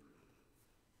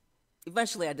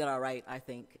 Eventually, I did all right, I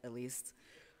think, at least.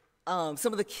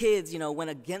 Some of the kids,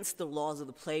 went against the laws of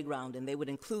the playground, and they would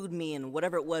include me in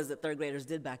whatever it was that 3rd graders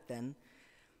did back then.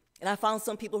 And I found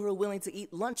some people who were willing to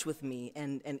eat lunch with me,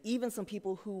 and even some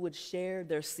people who would share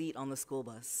their seat on the school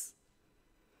bus.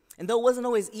 And though it wasn't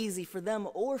always easy for them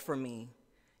or for me,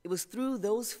 it was through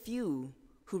those few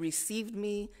who received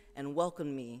me and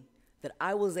welcomed me that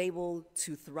I was able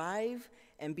to thrive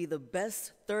and be the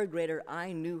best 3rd grader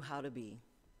I knew how to be.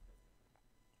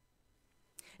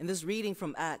 And this reading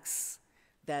from Acts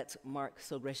that Mark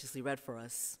so graciously read for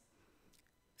us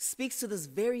speaks to this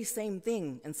very same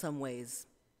thing in some ways.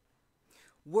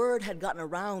 Word had gotten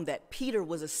around that Peter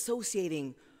was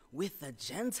associating with the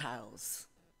Gentiles.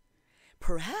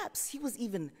 Perhaps he was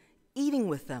even eating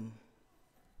with them.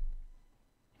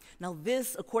 Now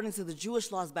this, according to the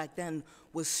Jewish laws back then,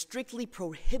 was strictly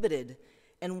prohibited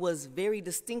and was very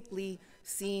distinctly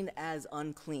seen as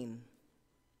unclean.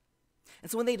 And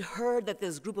so when they'd heard that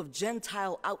this group of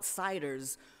Gentile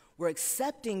outsiders were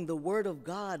accepting the word of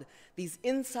God, these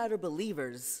insider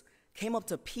believers came up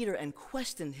to Peter and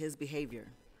questioned his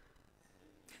behavior.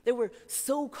 They were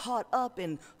so caught up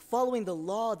in following the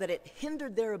law that it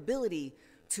hindered their ability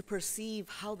to perceive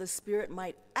how the Spirit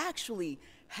might actually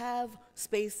have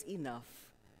space enough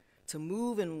to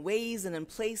move in ways and in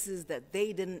places that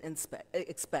they didn't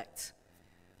expect.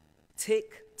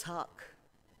 Tick, tock,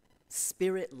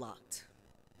 Spirit locked.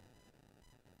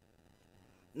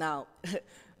 Now,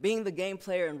 being the game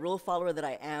player and rule follower that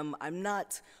I am, I'm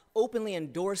not openly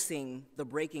endorsing the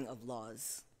breaking of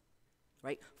laws.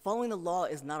 right? Following the law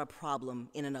is not a problem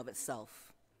in and of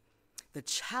itself. The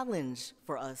challenge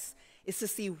for us is to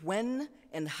see when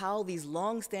and how these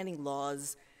long-standing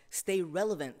laws stay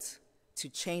relevant to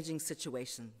changing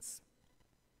situations.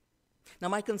 Now,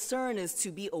 my concern is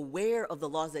to be aware of the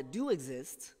laws that do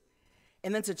exist,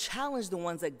 and then to challenge the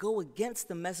ones that go against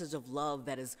the message of love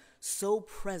that is so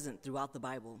present throughout the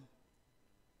Bible.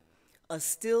 A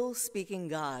still speaking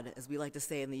God, as we like to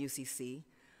say in the UCC,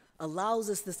 allows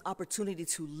us this opportunity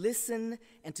to listen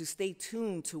and to stay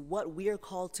tuned to what we are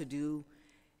called to do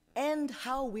and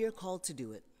how we are called to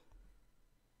do it.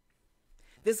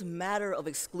 This matter of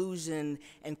exclusion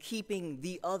and keeping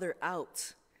the other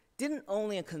out didn't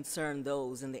only concern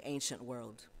those in the ancient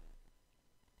world.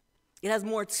 It has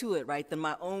more to it, right, than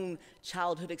my own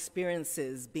childhood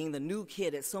experiences being the new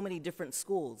kid at so many different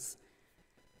schools.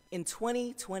 In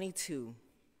 2022,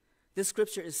 this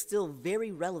scripture is still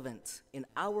very relevant in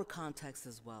our context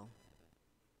as well.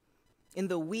 In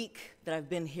the week that I've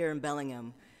been here in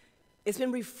Bellingham, it's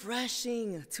been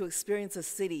refreshing to experience a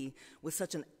city with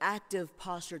such an active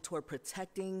posture toward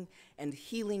protecting and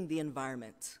healing the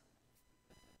environment.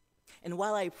 And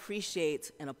while I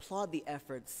appreciate and applaud the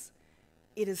efforts,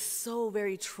 it is so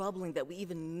very troubling that we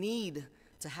even need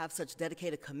to have such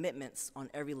dedicated commitments on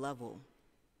every level.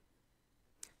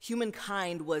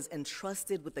 Humankind was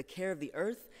entrusted with the care of the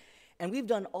earth, and we've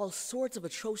done all sorts of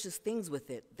atrocious things with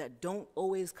it that don't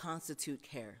always constitute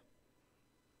care.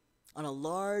 On a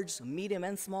large, medium,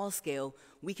 and small scale,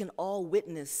 we can all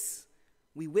witness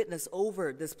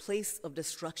over this place of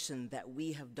destruction that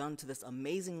we have done to this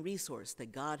amazing resource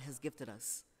that God has gifted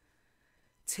us.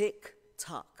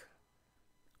 Tick-tock,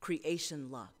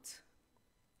 creation locked.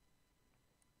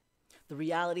 The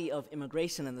reality of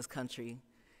immigration in this country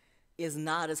is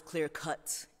not as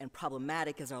clear-cut and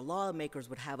problematic as our lawmakers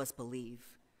would have us believe.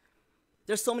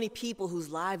 There's so many people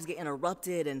whose lives get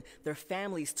interrupted and their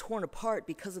families torn apart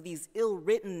because of these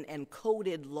ill-written and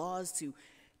coded laws to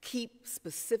keep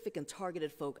specific and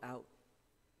targeted folk out.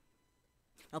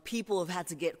 Now, people have had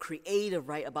to get creative,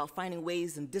 right, about finding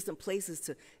ways in distant places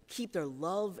to keep their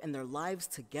love and their lives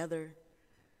together.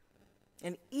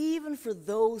 And even for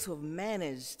those who have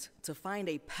managed to find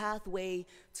a pathway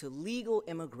to legal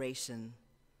immigration,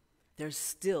 there's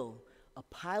still a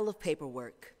pile of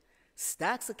paperwork,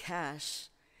 stacks of cash,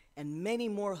 and many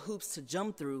more hoops to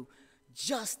jump through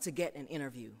just to get an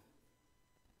interview.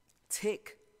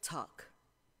 Tick-tock,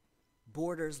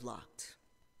 borders locked.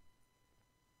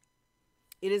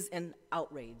 It is an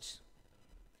outrage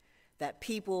that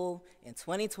people in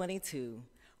 2022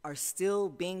 are still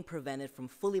being prevented from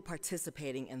fully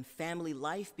participating in family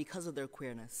life because of their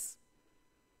queerness.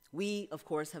 We, of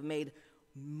course, have made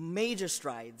major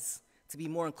strides to be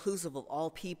more inclusive of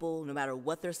all people, no matter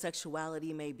what their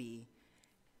sexuality may be,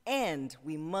 and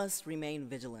we must remain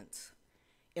vigilant.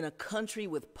 In a country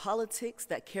with politics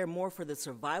that care more for the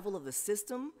survival of the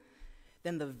system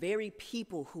than the very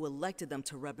people who elected them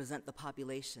to represent the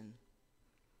population.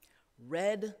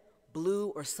 Red, blue,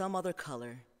 or some other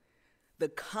color, the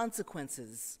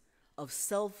consequences of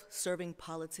self-serving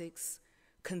politics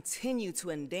continue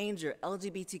to endanger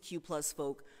LGBTQ+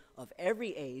 folk of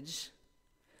every age,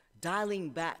 dialing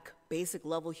back basic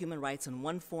level human rights in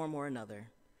one form or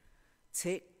another.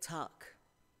 Tick-tock,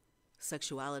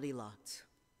 sexuality locked.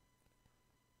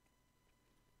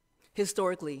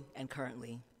 Historically and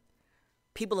currently,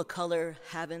 people of color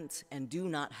haven't and do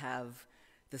not have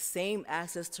the same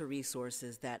access to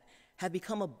resources that have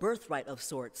become a birthright of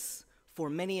sorts for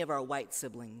many of our white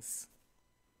siblings.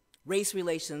 Race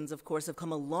relations, of course, have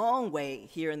come a long way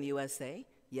here in the USA,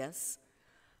 yes.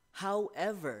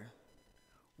 However,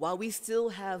 while we still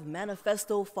have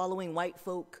manifesto-following white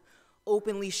folk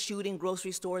openly shooting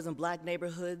grocery stores in black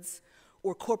neighborhoods,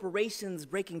 or corporations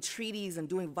breaking treaties and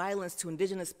doing violence to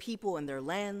indigenous people and their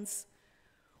lands,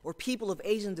 or people of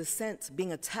Asian descent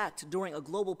being attacked during a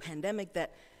global pandemic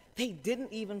that they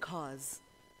didn't even cause,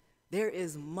 there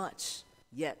is much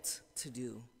yet to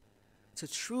do to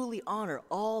truly honor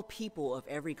all people of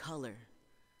every color.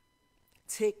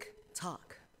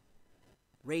 Tick-tock,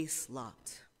 race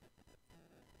locked.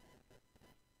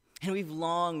 And we've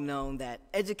long known that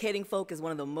educating folk is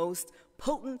one of the most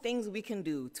potent things we can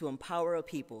do to empower a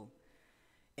people.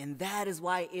 And that is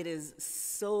why it is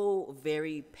so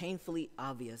very painfully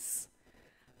obvious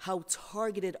how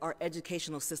targeted our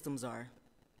educational systems are.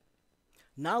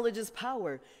 Knowledge is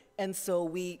power, and so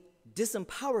we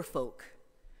disempower folk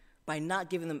by not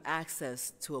giving them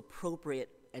access to appropriate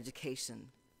education.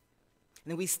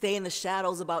 And then we stay in the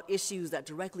shadows about issues that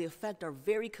directly affect our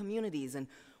very communities, and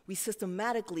we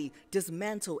systematically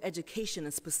dismantle education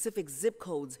in specific zip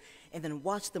codes and then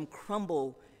watch them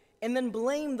crumble and then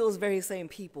blame those very same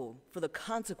people for the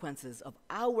consequences of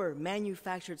our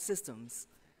manufactured systems.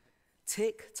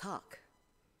 Tick-tock,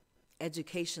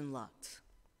 education locked.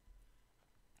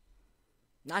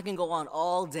 Now, I can go on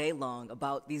all day long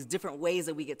about these different ways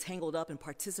that we get tangled up in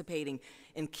participating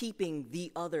in keeping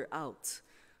the other out.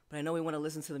 But I know we want to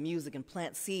listen to the music and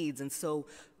plant seeds, and so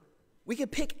we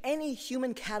could pick any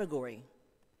human category,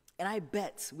 and I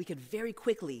bet we could very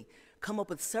quickly come up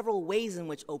with several ways in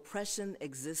which oppression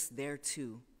exists there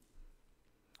too.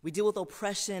 We deal with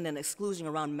oppression and exclusion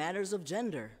around matters of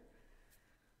gender.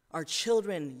 Our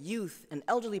children, youth, and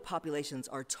elderly populations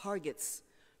are targets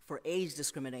for age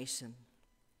discrimination.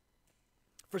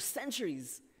 For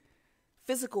centuries,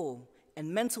 physical and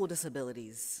mental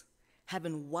disabilities have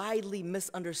been widely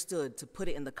misunderstood, to put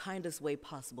it in the kindest way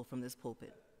possible from this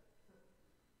pulpit.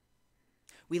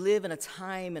 We live in a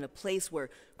time and a place where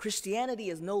Christianity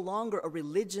is no longer a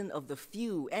religion of the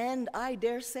few, and I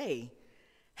dare say,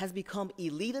 has become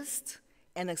elitist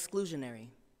and exclusionary.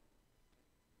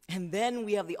 And then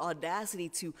we have the audacity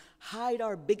to hide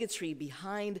our bigotry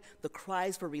behind the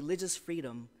cries for religious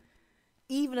freedom,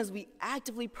 even as we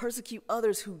actively persecute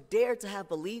others who dare to have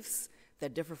beliefs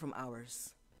that differ from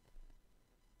ours.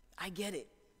 I get it.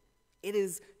 It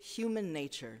is human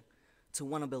nature to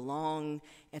want to belong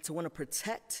and to want to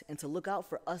protect and to look out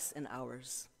for us and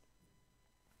ours.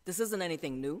 This isn't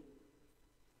anything new.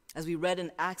 As we read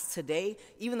in Acts today,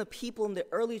 even the people in the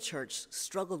early church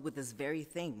struggled with this very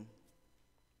thing.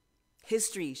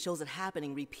 History shows it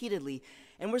happening repeatedly,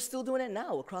 and we're still doing it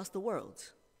now across the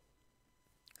world.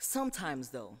 Sometimes,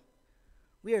 though,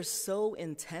 we are so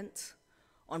intent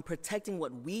on protecting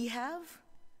what we have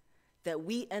that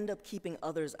we end up keeping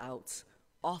others out,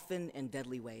 often in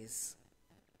deadly ways.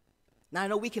 Now, I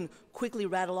know we can quickly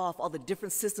rattle off all the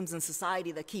different systems in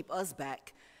society that keep us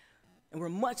back, and we're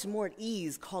much more at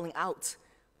ease calling out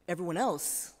everyone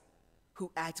else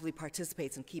who actively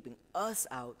participates in keeping us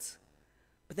out.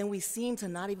 But then we seem to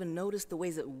not even notice the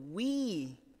ways that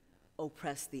we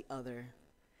oppress the other,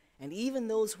 and even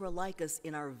those who are like us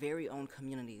in our very own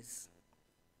communities.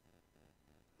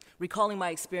 Recalling my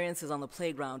experiences on the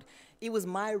playground, it was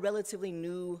my relatively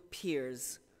new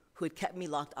peers who had kept me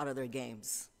locked out of their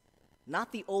games.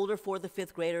 Not the older 4th or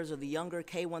 5th graders or the younger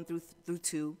K1 through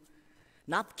 2,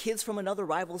 not kids from another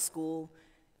rival school.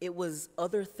 It was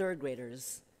other 3rd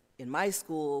graders in my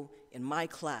school, in my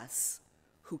class,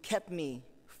 who kept me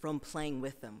from playing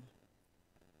with them.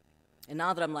 And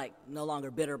now that I'm no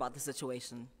longer bitter about the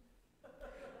situation,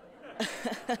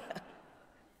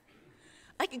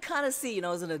 I can kind of see,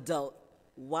 as an adult,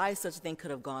 why such a thing could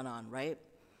have gone on, right?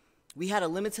 We had a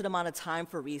limited amount of time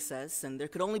for recess, and there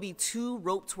could only be 2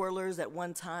 rope twirlers at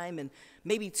one time, and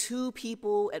maybe 2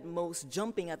 people at most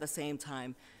jumping at the same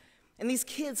time. And these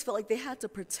kids felt like they had to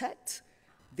protect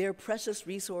their precious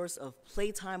resource of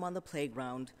playtime on the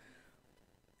playground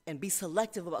and be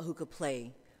selective about who could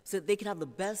play so that they could have the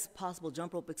best possible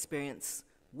jump rope experience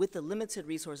with the limited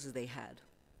resources they had.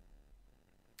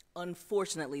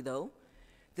 Unfortunately, though,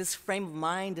 this frame of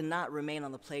mind did not remain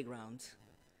on the playground.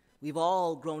 We've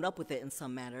all grown up with it in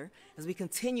some manner as we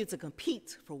continue to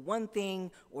compete for one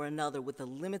thing or another with the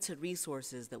limited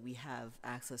resources that we have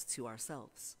access to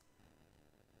ourselves.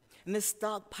 And this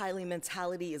stockpiling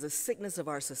mentality is a sickness of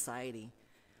our society.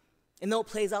 And though it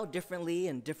plays out differently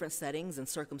in different settings and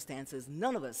circumstances,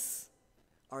 none of us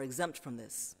are exempt from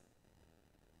this.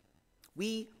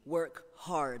 We work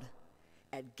hard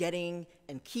at getting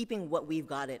and keeping what we've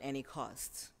got at any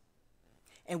cost.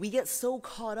 And we get so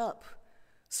caught up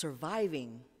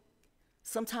surviving,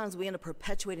 sometimes we end up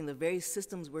perpetuating the very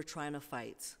systems we're trying to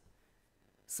fight.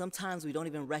 Sometimes we don't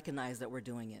even recognize that we're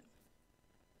doing it.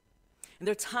 And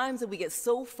there are times that we get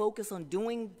so focused on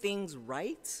doing things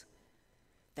right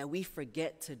that we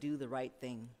forget to do the right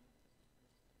thing.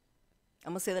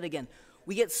 I'm gonna say that again.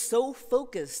 We get so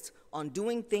focused on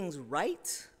doing things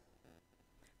right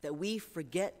that we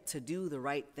forget to do the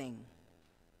right thing.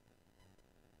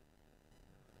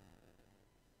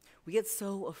 We get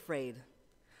so afraid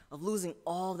of losing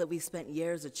all that we spent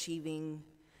years achieving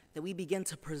that we begin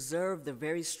to preserve the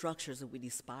very structures that we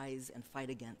despise and fight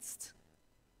against.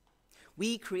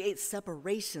 We create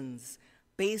separations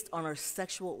based on our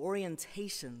sexual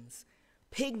orientations,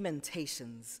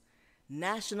 pigmentations,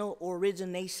 national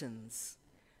originations,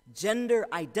 gender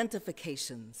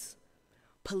identifications,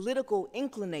 political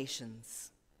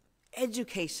inclinations,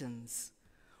 educations,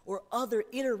 or other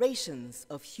iterations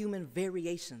of human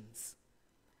variations.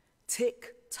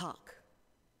 Tick-tock.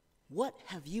 What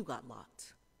have you got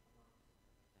locked?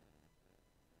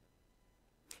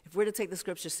 If we're to take the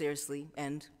scripture seriously,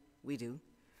 and we do,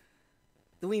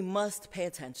 then we must pay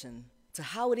attention to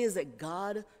how it is that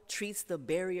God treats the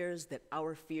barriers that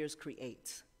our fears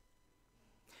create.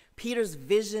 Peter's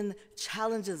vision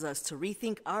challenges us to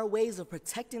rethink our ways of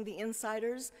protecting the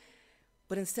insiders,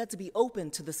 but instead to be open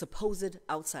to the supposed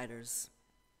outsiders.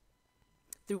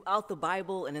 Throughout the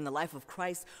Bible and in the life of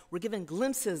Christ, we're given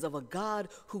glimpses of a God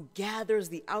who gathers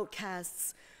the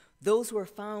outcasts, those who are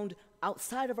found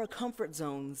outside of our comfort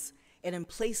zones and in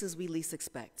places we least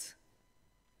expect.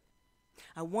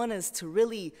 I want us to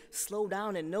really slow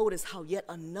down and notice how yet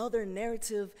another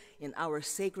narrative in our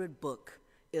sacred book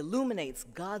illuminates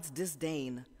God's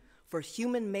disdain for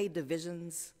human-made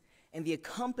divisions and the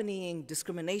accompanying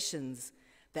discriminations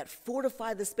that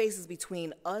fortify the spaces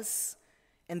between us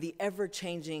and the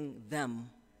ever-changing them.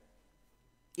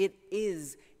 It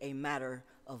is a matter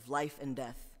of life and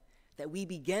death that we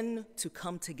begin to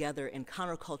come together in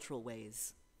countercultural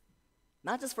ways,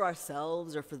 not just for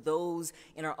ourselves or for those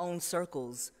in our own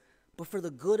circles, but for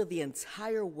the good of the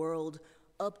entire world,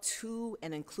 up to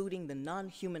and including the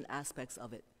non-human aspects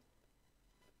of it.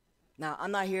 Now,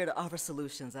 I'm not here to offer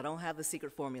solutions. I don't have the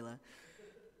secret formula.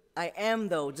 I am,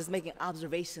 though, just making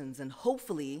observations, and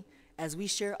hopefully, as we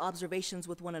share observations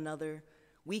with one another,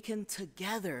 we can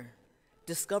together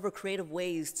discover creative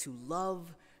ways to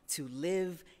love, to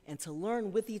live, and to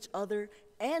learn with each other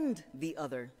and the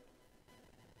other.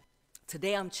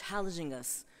 Today, I'm challenging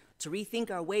us to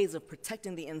rethink our ways of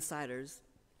protecting the insiders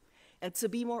and to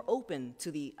be more open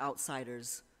to the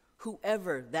outsiders,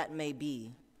 whoever that may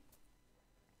be.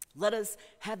 Let us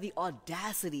have the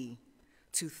audacity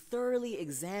to thoroughly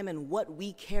examine what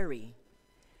we carry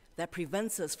that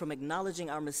prevents us from acknowledging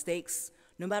our mistakes,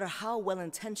 no matter how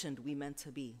well-intentioned we meant to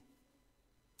be.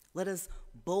 Let us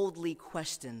boldly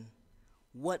question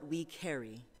what we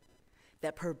carry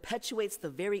that perpetuates the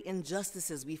very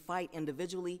injustices we fight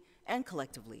individually and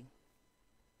collectively.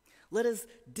 Let us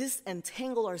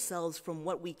disentangle ourselves from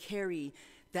what we carry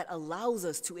that allows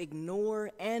us to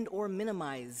ignore and or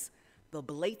minimize the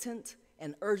blatant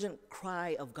and urgent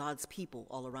cry of God's people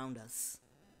all around us.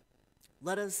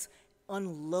 Let us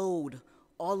unload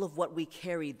all of what we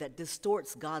carry that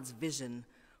distorts God's vision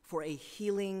for a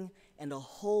healing and a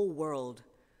whole world,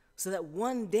 so that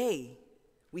one day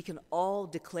we can all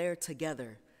declare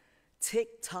together,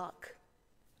 tick-tock,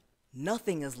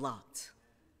 nothing is locked.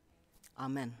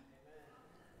 Amen.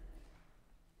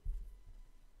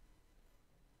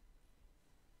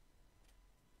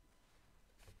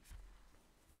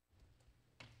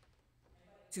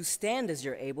 To stand as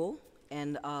you're able,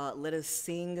 and let us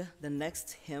sing the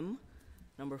next hymn,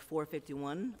 number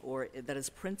 451, or that is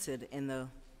printed in the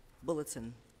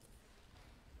bulletin.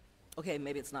 Okay,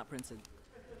 maybe it's not printed.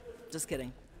 Just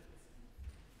kidding.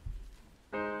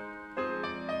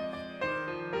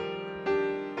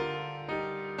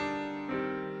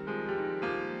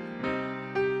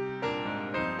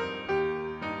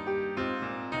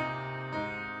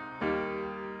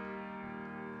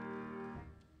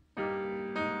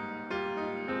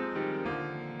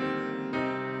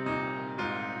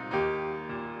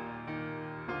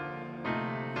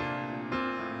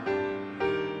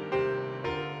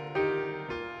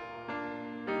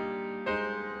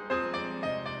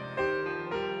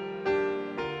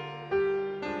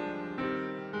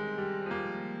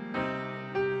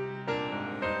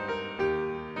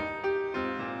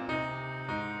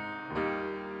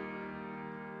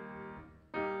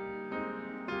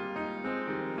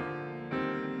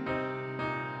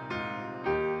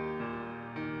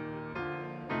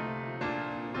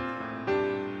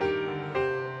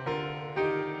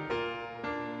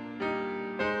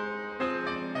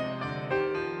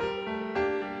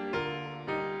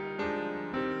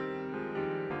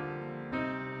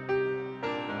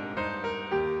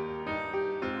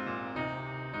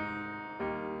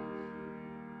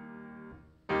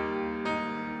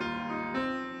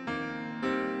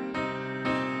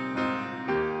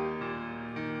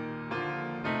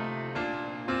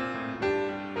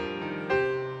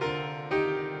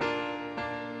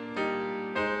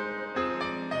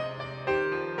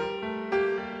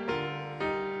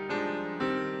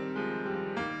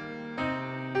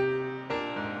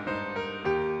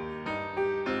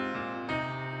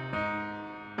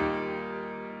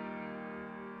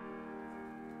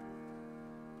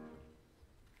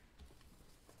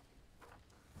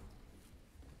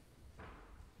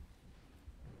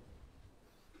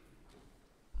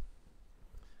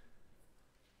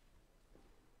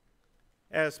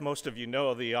 As most of you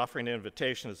know, the offering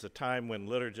invitation is a time when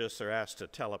liturgists are asked to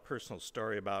tell a personal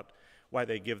story about why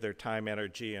they give their time,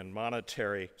 energy, and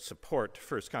monetary support to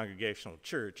First Congregational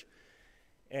Church.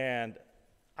 And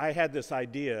I had this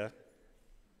idea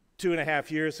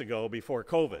 2.5 years ago before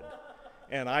COVID.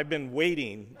 And I've been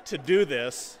waiting to do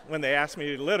this when they asked me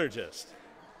to be liturgist.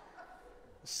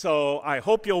 So I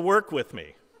hope you'll work with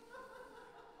me.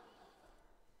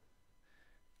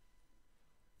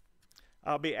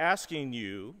 I'll be asking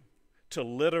you to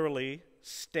literally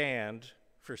stand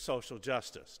for social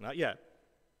justice. Not yet.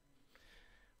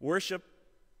 Worship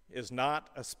is not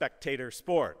a spectator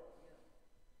sport.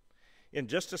 In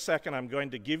just a second, I'm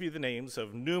going to give you the names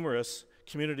of numerous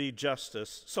community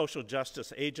justice, social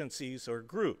justice agencies or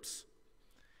groups.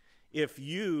 If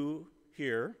you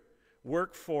here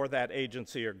work for that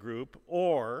agency or group,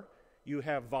 or you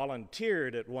have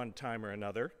volunteered at one time or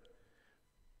another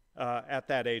at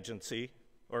that agency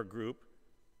or group,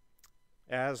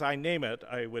 as I name it,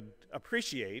 I would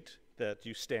appreciate that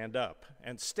you stand up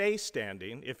and stay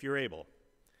standing if you're able.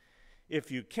 If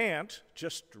you can't,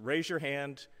 just raise your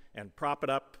hand and prop it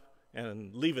up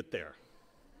and leave it there.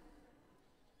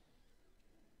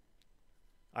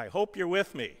 I hope you're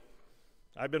with me.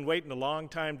 I've been waiting a long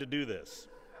time to do this.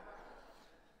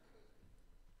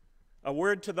 A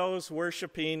word to those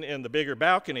worshiping in the bigger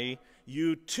balcony,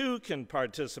 you too can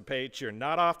participate. You're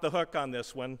not off the hook on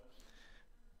this one.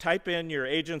 Type in your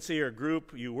agency or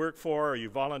group you work for or you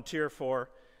volunteer for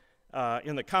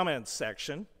in the comments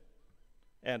section,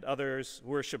 and others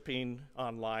worshiping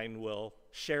online will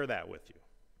share that with you.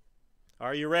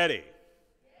 Are you ready?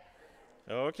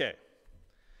 Okay.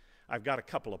 I've got a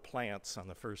couple of plants on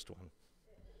the first one.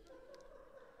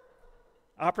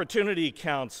 Opportunity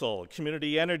Council,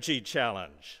 Community Energy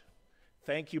Challenge.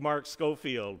 Thank you, Mark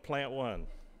Schofield, plant one.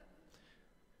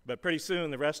 But pretty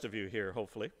soon, the rest of you here,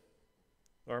 hopefully,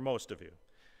 or most of you.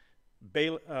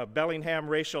 Bellingham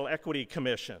Racial Equity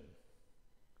Commission.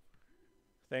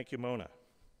 Thank you, Mona.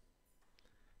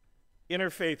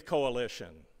 Interfaith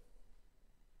Coalition.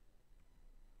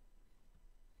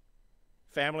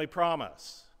 Family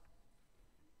Promise.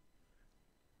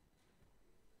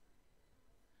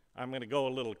 I'm going to go a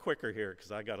little quicker here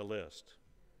because I got a list.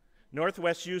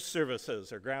 Northwest Youth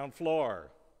Services, or ground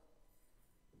floor.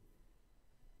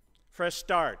 Fresh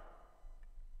Start.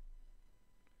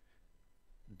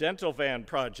 Dental Van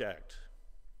Project.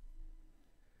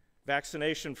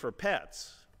 Vaccination for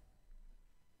Pets.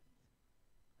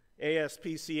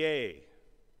 ASPCA.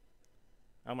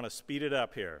 I'm going to speed it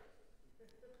up here.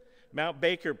 Mount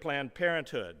Baker Planned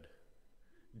Parenthood.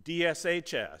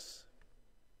 DSHS.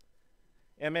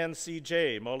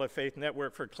 MNCJ, Multi-Faith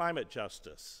Network for Climate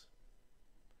Justice.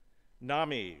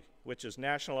 NAMI, which is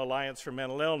National Alliance for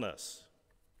Mental Illness.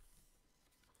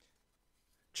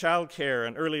 Child Care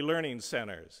and Early Learning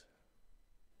Centers.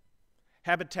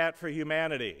 Habitat for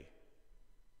Humanity.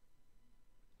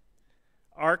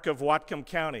 ARC of Whatcom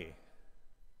County.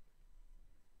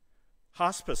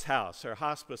 Hospice House or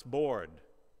Hospice Board.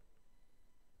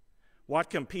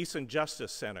 Whatcom Peace and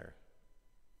Justice Center.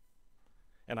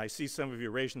 And I see some of you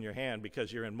raising your hand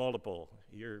because you're in multiple.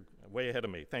 You're way ahead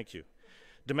of me. Thank you.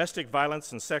 Domestic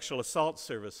Violence and Sexual Assault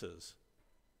Services.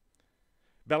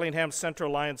 Bellingham Central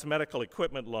Alliance Medical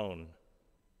Equipment Loan.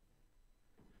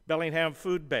 Bellingham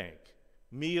Food Bank.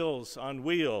 Meals on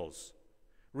Wheels.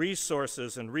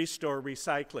 Resources and Restore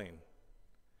Recycling.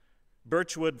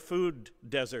 Birchwood Food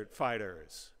Desert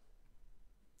Fighters.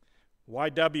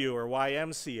 YW or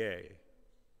YMCA.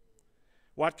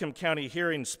 Whatcom County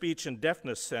Hearing, Speech, and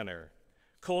Deafness Center,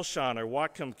 Colshan or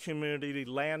Whatcom Community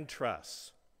Land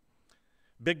Trusts,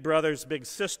 Big Brothers, Big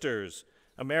Sisters,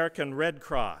 American Red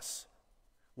Cross,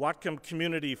 Whatcom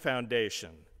Community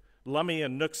Foundation, Lummi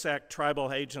and Nooksack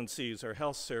Tribal Agencies or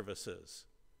Health Services,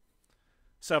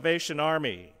 Salvation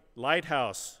Army,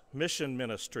 Lighthouse Mission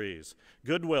Ministries,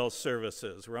 Goodwill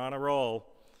Services, we're on a roll,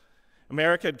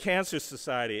 American Cancer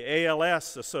Society,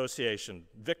 ALS Association,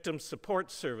 Victim Support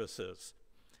Services,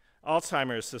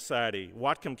 Alzheimer's Society,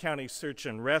 Whatcom County Search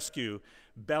and Rescue,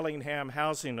 Bellingham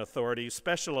Housing Authority,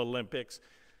 Special Olympics,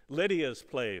 Lydia's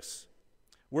Place,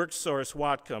 WorkSource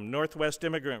Whatcom, Northwest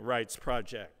Immigrant Rights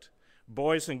Project,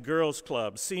 Boys and Girls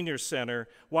Club, Senior Center,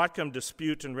 Whatcom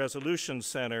Dispute and Resolution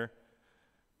Center,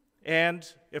 and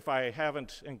if I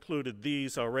haven't included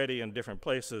these already in different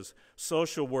places,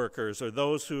 social workers or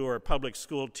those who are public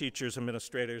school teachers,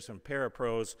 administrators, and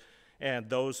parapros,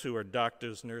 and those who are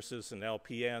doctors, nurses, and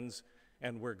LPNs,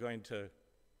 and we're going to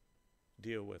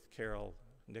deal with Carol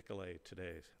Nicolay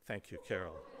today. Thank you,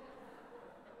 Carol.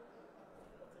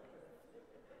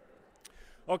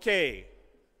 Okay,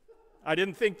 I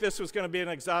didn't think this was going to be an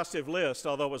exhaustive list,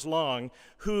 although it was long.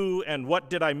 Who and what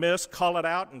did I miss? Call it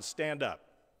out and stand up.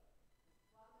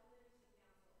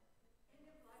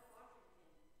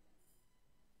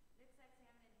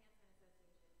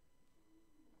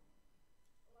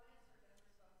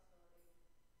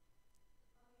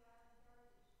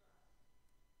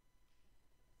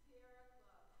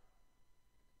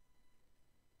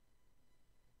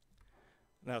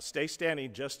 Now stay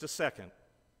standing just a second.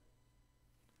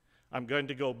 I'm going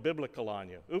to go biblical on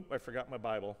you. Oop, I forgot my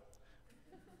Bible.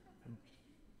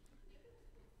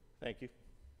 Thank you.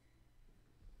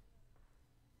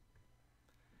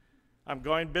 I'm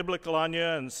going biblical on you,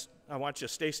 and I want you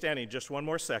to stay standing just one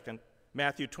more second.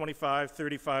 Matthew 25,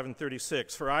 35, and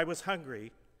 36. For I was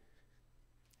hungry,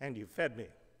 and you fed me.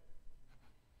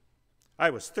 I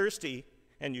was thirsty,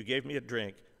 and you gave me a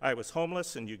drink. I was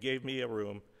homeless, and you gave me a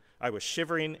room. I was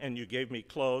shivering, and you gave me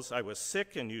clothes. I was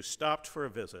sick, and you stopped for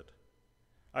a visit.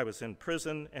 I was in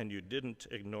prison, and you didn't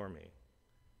ignore me.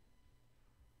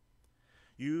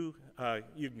 You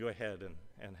can go ahead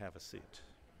and have a seat.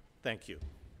 Thank you.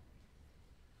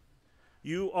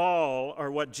 You all are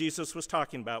what Jesus was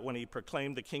talking about when he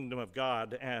proclaimed the kingdom of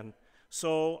God, and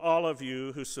so all of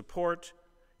you who support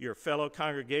your fellow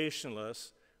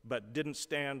Congregationalists but didn't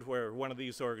stand where one of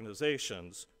these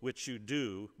organizations, which you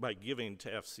do by giving to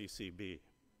FCCB.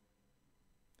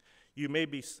 You may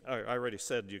be, I already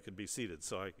said you could be seated,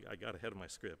 so I got ahead of my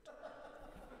script.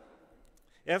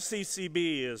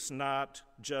 FCCB is not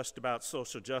just about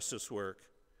social justice work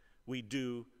we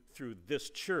do through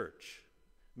this church.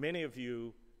 Many of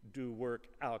you do work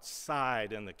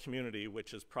outside in the community,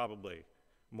 which is probably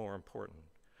more important.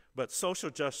 But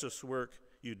social justice work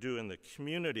you do in the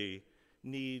community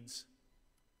needs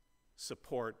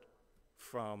support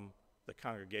from the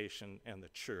congregation and the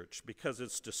church, because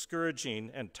it's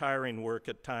discouraging and tiring work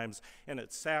at times, and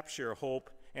it saps your hope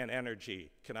and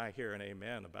energy. Can I hear an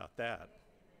amen about that?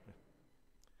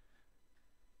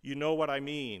 You know what I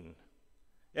mean.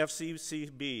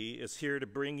 FCCB is here to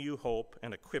bring you hope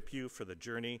and equip you for the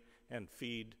journey and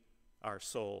feed our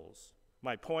souls.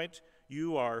 My point,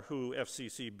 you are who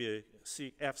FCCB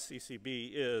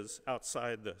is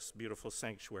outside this beautiful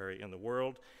sanctuary in the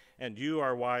world, and you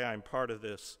are why I'm part of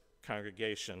this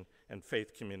congregation and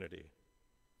faith community.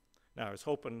 Now, I was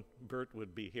hoping Bert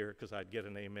would be here because I'd get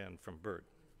an amen from Bert.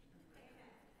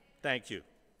 Thank you.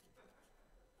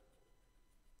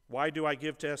 Why do I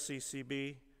give to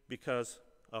FCCB? Because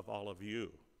of all of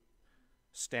you.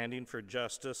 Standing for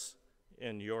justice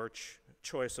in your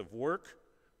choice of work,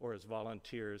 or as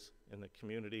volunteers in the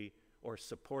community, or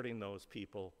supporting those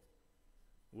people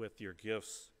with your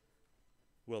gifts.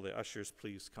 Will the ushers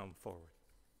please come forward?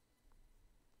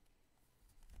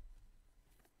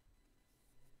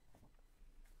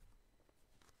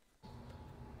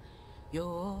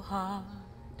 Your heart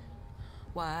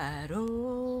wide open,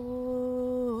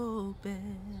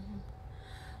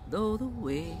 though the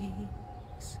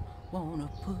waves wanna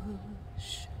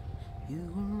push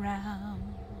you around.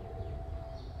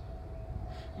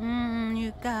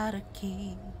 You gotta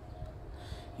keep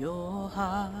your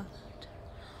heart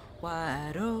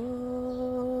wide open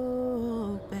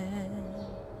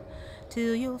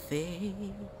till your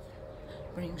faith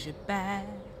brings you back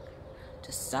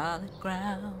to solid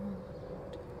ground.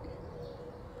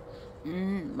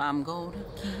 I'm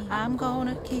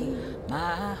gonna keep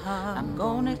my heart. I'm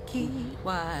gonna keep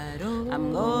wide open.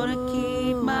 I'm gonna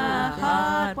keep my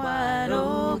heart wide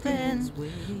open.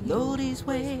 Though these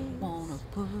waves wanna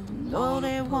push, though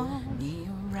they want me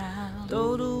around,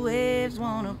 though the waves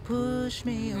wanna push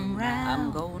me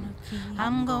around,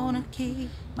 I'm gonna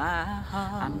keep my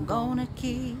heart. I'm gonna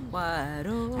keep wide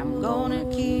open. I'm gonna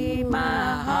keep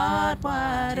my heart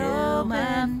wide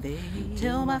open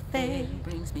till my faith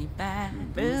brings me back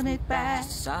to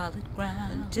solid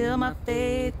ground. Until my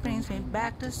faith brings me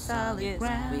back to solid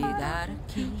ground. We gotta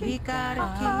keep our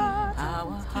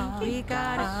heart. We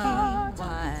gotta keep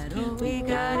wide open. We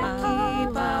gotta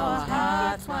keep our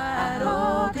hearts wide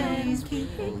open.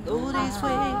 Though these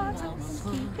waves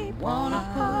wanna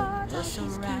put us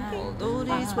around, though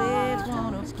these waves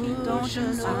wanna push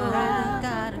us around,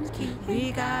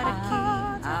 we gotta keep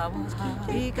our heart.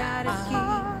 We gotta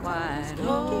keep wide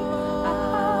open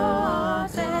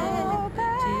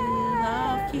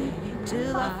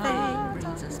till our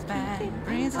faith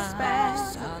brings us back to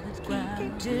solid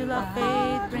ground. Till our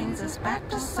faith brings us back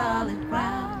to solid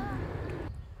ground.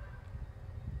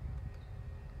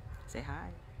 Say hi.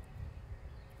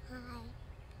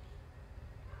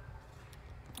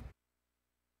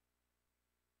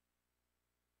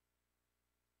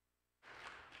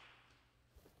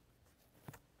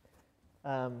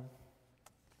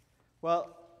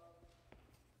 Well,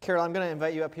 Carol, I'm going to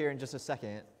invite you up here in just a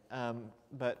second,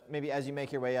 but maybe as you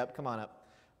make your way up, come on up.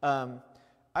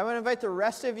 I want to invite the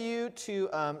rest of you to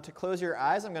close your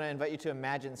eyes. I'm going to invite you to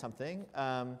imagine something.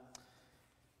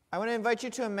 I want to invite you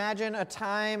to imagine a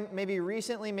time, maybe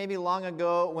recently, maybe long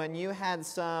ago, when you had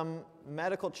some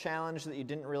medical challenge that you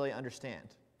didn't really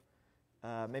understand.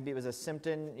 Maybe it was a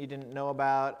symptom you didn't know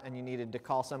about and you needed to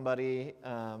call somebody.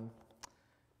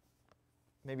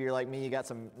 Maybe you're like me, you got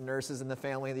some nurses in the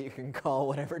family that you can call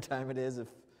whatever time it is if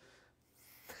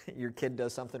your kid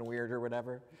does something weird or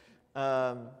whatever.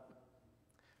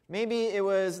 Maybe it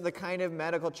was the kind of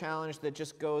medical challenge that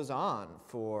just goes on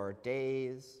for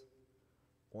days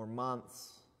or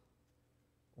months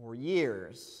or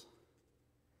years.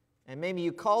 And maybe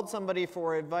you called somebody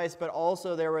for advice, but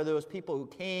also there were those people who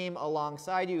came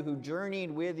alongside you, who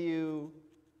journeyed with you,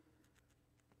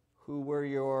 who were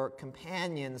your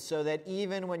companions, so that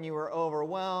even when you were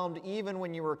overwhelmed, even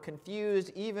when you were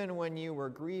confused, even when you were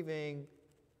grieving,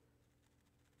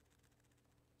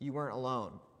 you weren't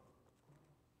alone.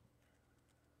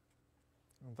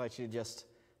 I invite you to just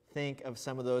think of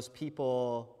some of those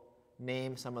people,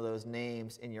 name some of those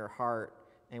names in your heart,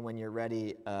 and when you're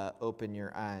ready, open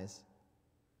your eyes.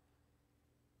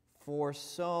 For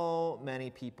so many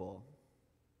people,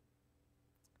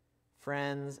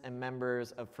 friends and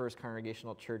members of First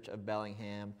Congregational Church of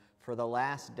Bellingham, for the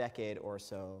last decade or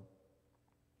so,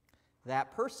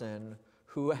 that person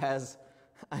who has,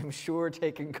 I'm sure,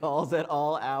 taken calls at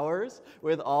all hours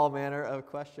with all manner of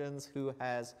questions, who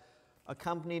has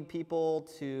accompanied people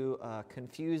to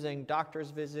confusing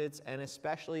doctor's visits, and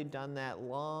especially done that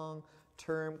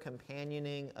long-term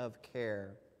companioning of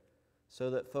care so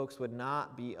that folks would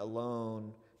not be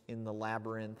alone in the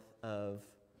labyrinth of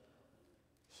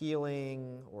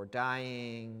healing or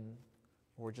dying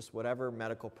or just whatever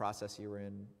medical process you were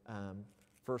in.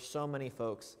 For so many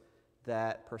folks,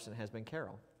 that person has been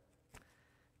Carol.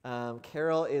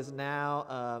 Carol is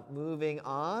now moving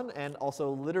on and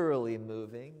also literally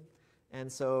moving. And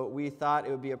so we thought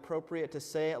it would be appropriate to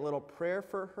say a little prayer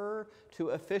for her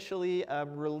to officially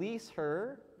release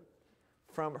her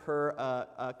from her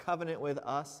covenant with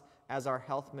us as our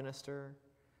health minister,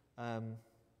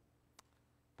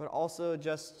 but also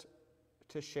just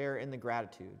to share in the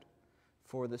gratitude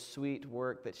for the sweet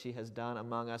work that she has done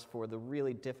among us, for the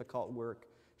really difficult work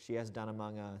she has done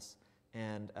among us.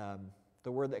 And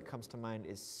the word that comes to mind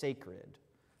is sacred,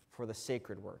 for the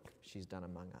sacred work she's done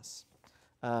among us.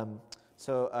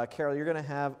 So, Carol, you're going to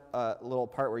have a little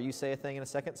part where you say a thing in a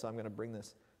second, so I'm going to bring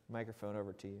this microphone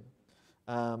over to you.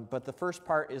 But the first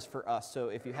part is for us. So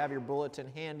if you have your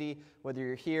bulletin handy, whether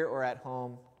you're here or at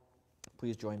home,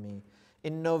 please join me.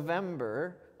 In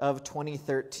November of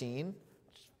 2013,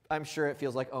 I'm sure it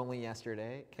feels like only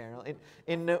yesterday, Carol.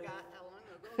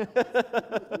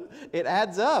 It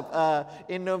adds up.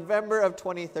 In November of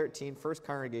 2013, First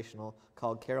Congregational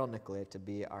called Carol Nicolet to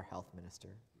be our health minister.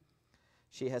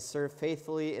 She has served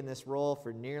faithfully in this role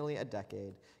for nearly a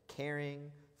decade,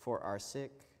 caring for our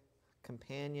sick,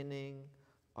 companioning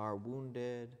our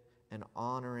wounded, and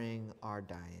honoring our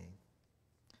dying.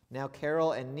 Now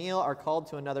Carol and Neil are called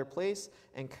to another place,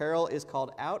 and Carol is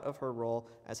called out of her role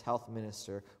as health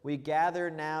minister. We gather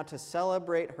now to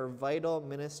celebrate her vital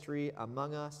ministry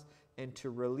among us and to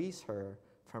release her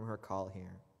from her call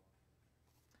here.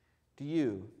 Do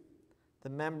you, the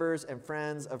members and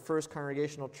friends of First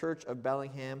Congregational Church of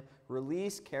Bellingham,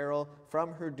 release Carol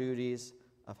from her duties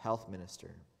of health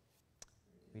minister?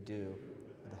 We do,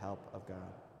 with the help of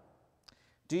God.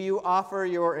 Do you offer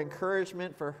your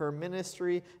encouragement for her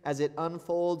ministry as it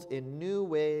unfolds in new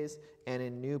ways and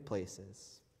in new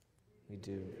places? We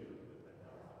do.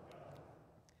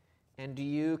 And do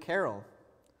you, Carol,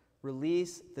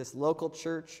 release this local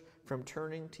church from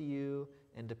turning to you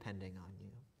and depending on you?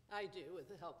 I do, with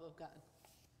the help of God.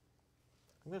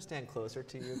 I'm going to stand closer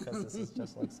to you because this is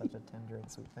just like such a tender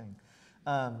and sweet thing.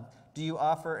 Do you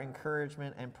offer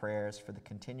encouragement and prayers for the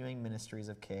continuing ministries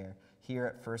of care here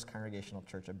at First Congregational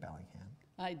Church of Bellingham?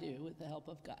 I do, with the help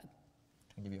of God.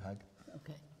 Can I give you a hug?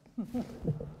 Okay.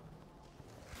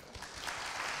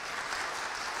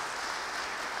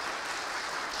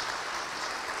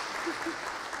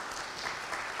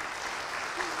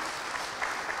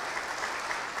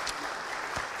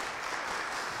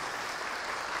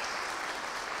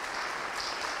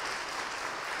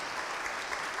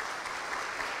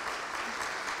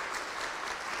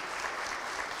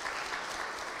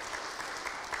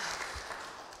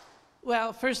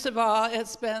 Well, first of all,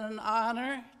 it's been an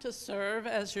honor to serve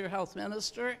as your health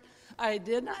minister. I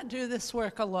did not do this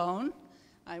work alone.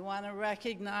 I want to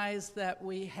recognize that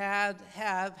we have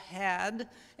had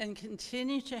and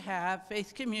continue to have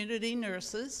faith community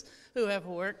nurses who have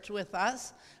worked with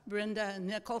us: Brenda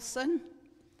Nicholson,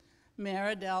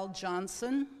 Maridel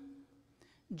Johnson,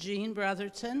 Jean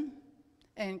Brotherton,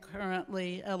 and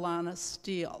currently Ilana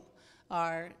Steele.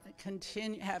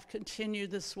 have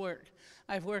continued this work.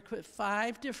 I've worked with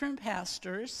 5 different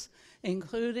pastors,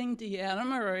 including Deanna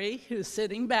Murray, who's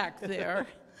sitting back there,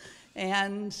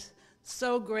 and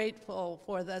so grateful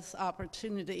for this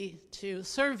opportunity to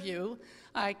serve you.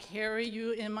 I carry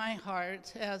you in my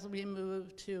heart as we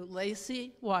move to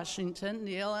Lacey, Washington.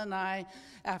 Neil and I,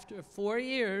 after 4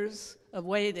 years of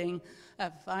waiting,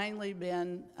 have finally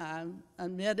been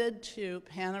admitted to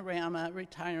Panorama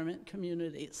Retirement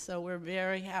Community. So we're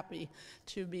very happy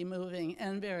to be moving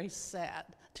and very sad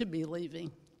to be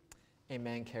leaving.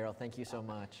 Amen, Carol. Thank you so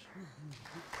much.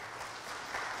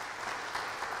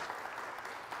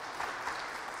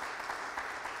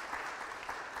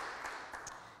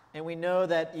 And we know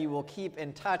that you will keep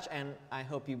in touch, and I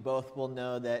hope you both will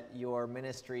know that your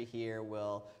ministry here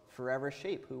will forever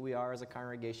shape who we are as a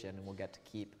congregation, and we'll get to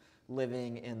keep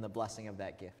living in the blessing of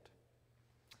that gift.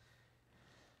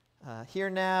 Hear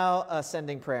now a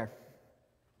sending prayer.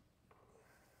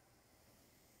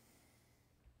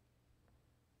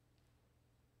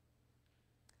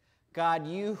 God,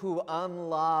 you who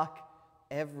unlock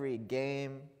every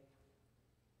game,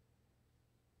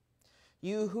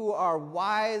 you who are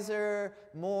wiser,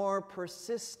 more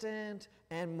persistent,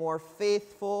 and more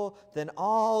faithful than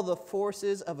all the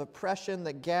forces of oppression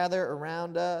that gather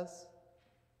around us,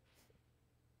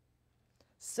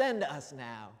 send us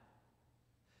now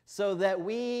so that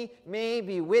we may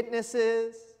be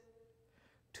witnesses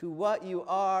to what you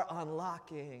are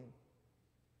unlocking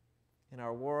in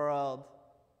our world,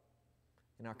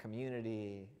 in our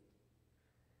community,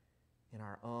 in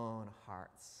our own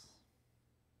hearts.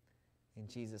 In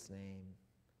Jesus' name,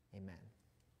 amen.